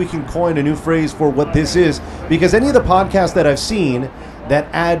ideas, maybe we can coin a new phrase for what this is. Because any of the podcasts that I've seen that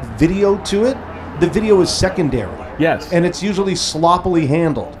add video to it, the video is secondary. Yes. And it's usually sloppily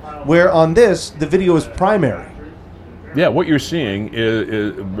handled. Where on this, the video is primary. Yeah, what you're seeing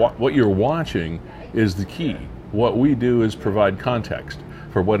is what you're watching is the key. What we do is provide context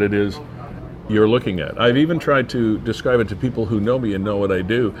for what it is you're looking at. I've even tried to describe it to people who know me and know what I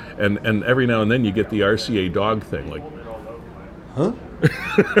do, and every now and then you get the RCA dog thing, like, huh?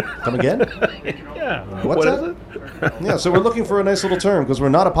 Come again? Yeah. What's that? Is it? Yeah, so we're looking for a nice little term, because we're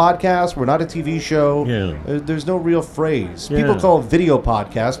not a podcast, we're not a TV show. Yeah. There's no real phrase. Yeah. People call it video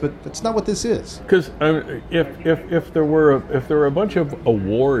podcast, but that's not what this is. Because if there were a bunch of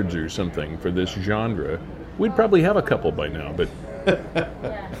awards or something for this genre, we'd probably have a couple by now, but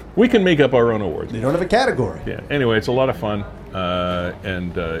we can make up our own awards. They don't have a category. Yeah. Anyway, it's a lot of fun,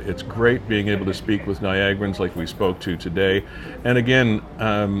 and it's great being able to speak with Niagarans like we spoke to today. And again,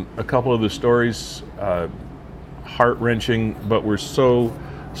 a couple of the stories, heart-wrenching, but we're so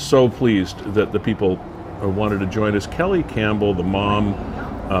pleased that the people wanted to join us. Kelly Campbell, the mom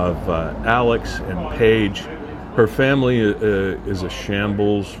of Alex and Paige, her family is a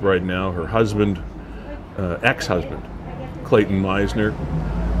shambles right now. Her husband, ex-husband, Clayton Meisner,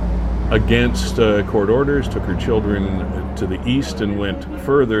 against court orders, took her children to the east and went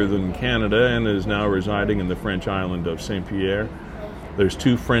further than Canada, and is now residing in the French island of Saint-Pierre. There's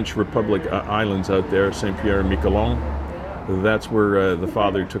 2 French Republic islands out there, Saint-Pierre and Miquelon. That's where the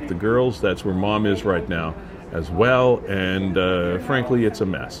father took the girls. That's where mom is right now as well, and frankly, it's a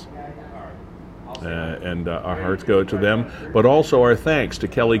mess. And our hearts go to them, but also our thanks to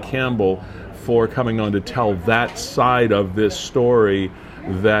Kelly Campbell for coming on to tell that side of this story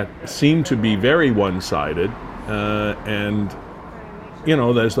that seemed to be very one-sided, and you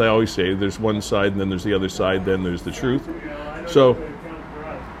know, as they always say, there's one side and then there's the other side, then there's the truth. So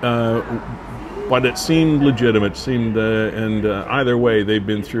but it seemed legitimate, and either way, they've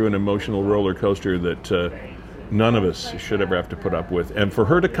been through an emotional roller coaster that none of us should ever have to put up with. And for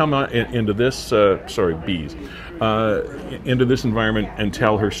her to come into this, into this environment and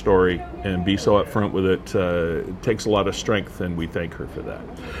tell her story and be so upfront with it takes a lot of strength, and we thank her for that.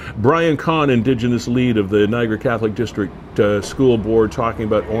 Brian Kahn, Indigenous lead of the Niagara Catholic District School Board, talking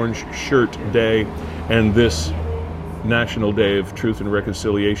about Orange Shirt Day and this National Day of Truth and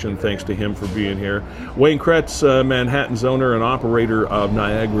Reconciliation. Thanks to him for being here. Wayne Kretz, Manhattan's owner and operator of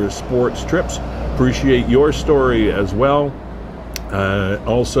Niagara Sports Trips. Appreciate your story as well.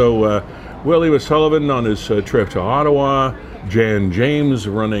 Also, Willie O'Sullivan on his trip to Ottawa. Jan James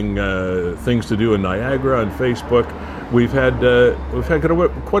running Things to Do in Niagara on Facebook. We've had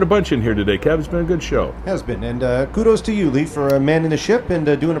quite a bunch in here today, Kev. It's been a good show. Has been. And kudos to you, Lee, for manning the ship and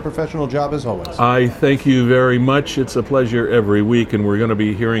doing a professional job as always. I thank you very much. It's a pleasure every week, and we're going to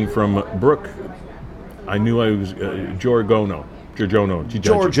be hearing from Brooke. I knew I was Giorgiano.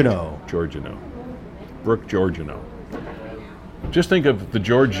 Brooke Giorgiano. Just think of the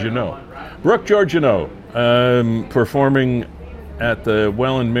Giorgiano. Brooke Giorgiano performing at the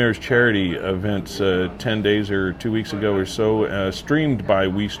Welland Mayor's Charity events 10 days or 2 weeks ago or so, streamed by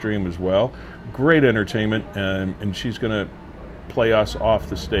WeStream as well. Great entertainment, and she's going to play us off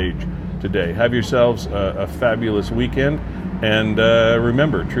the stage today. Have yourselves a fabulous weekend, and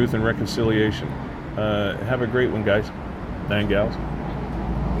remember, truth and reconciliation. Have a great one, guys and gals.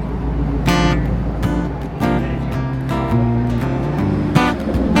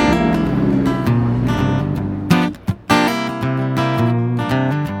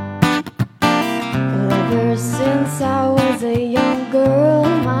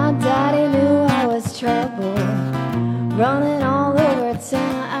 Running all over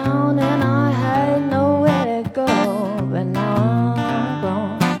town, and I had nowhere to go. But now I'm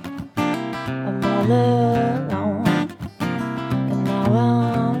grown, I'm all alone. And now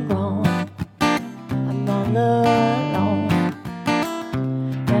I'm grown, I'm all alone.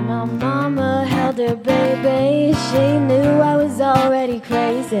 When my mama held her baby, she knew I was already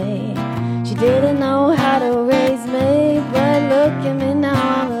crazy. She didn't know how to raise me, but look at me now,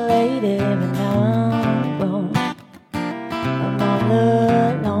 I'm a lady. But now I'm grown,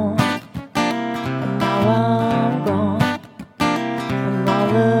 alone, and now I'm grown, I'm all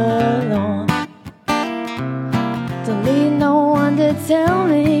alone. Don't need no one to tell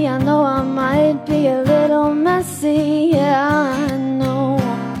me, I know I might be a little messy, yeah, I know.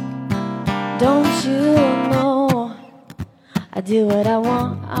 Don't you know, I do what I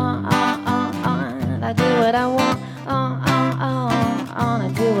want, I do what I want,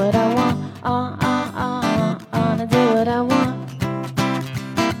 I do what I want, I do what I want.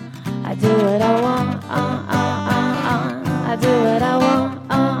 I do what I want, I do what I want,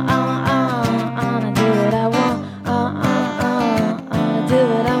 I do what I want, I do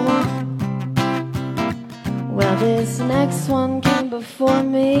what I want. Well, this next one came before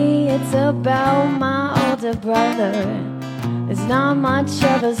me. It's about my older brother. It's not much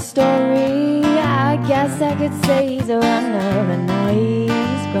of a story. I guess I could say he's a runner, but now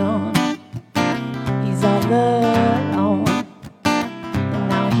he's grown. He's all alone.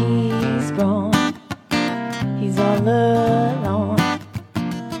 He's all alone.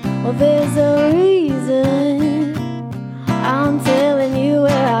 Well, there's a reason I'm telling you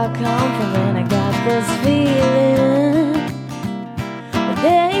where I come from, and I got this feeling that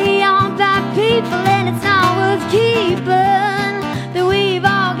they aren't bad people, and it's not worth keeping. That we've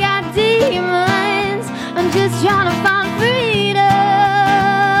all got demons. I'm just trying to find freedom.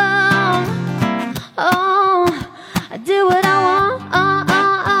 Oh, I do what I want.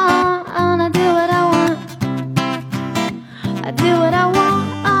 I do what I want. I do what I want.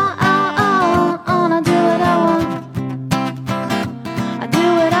 I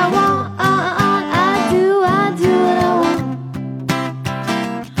do what I want. I do what I want. I do what I want.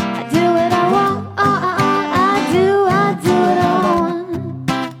 I do what I want. I do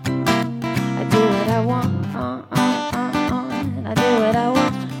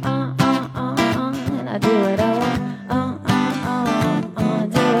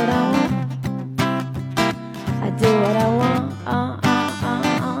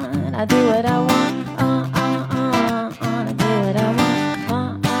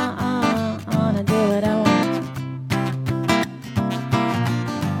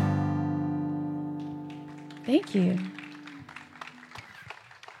Thank you.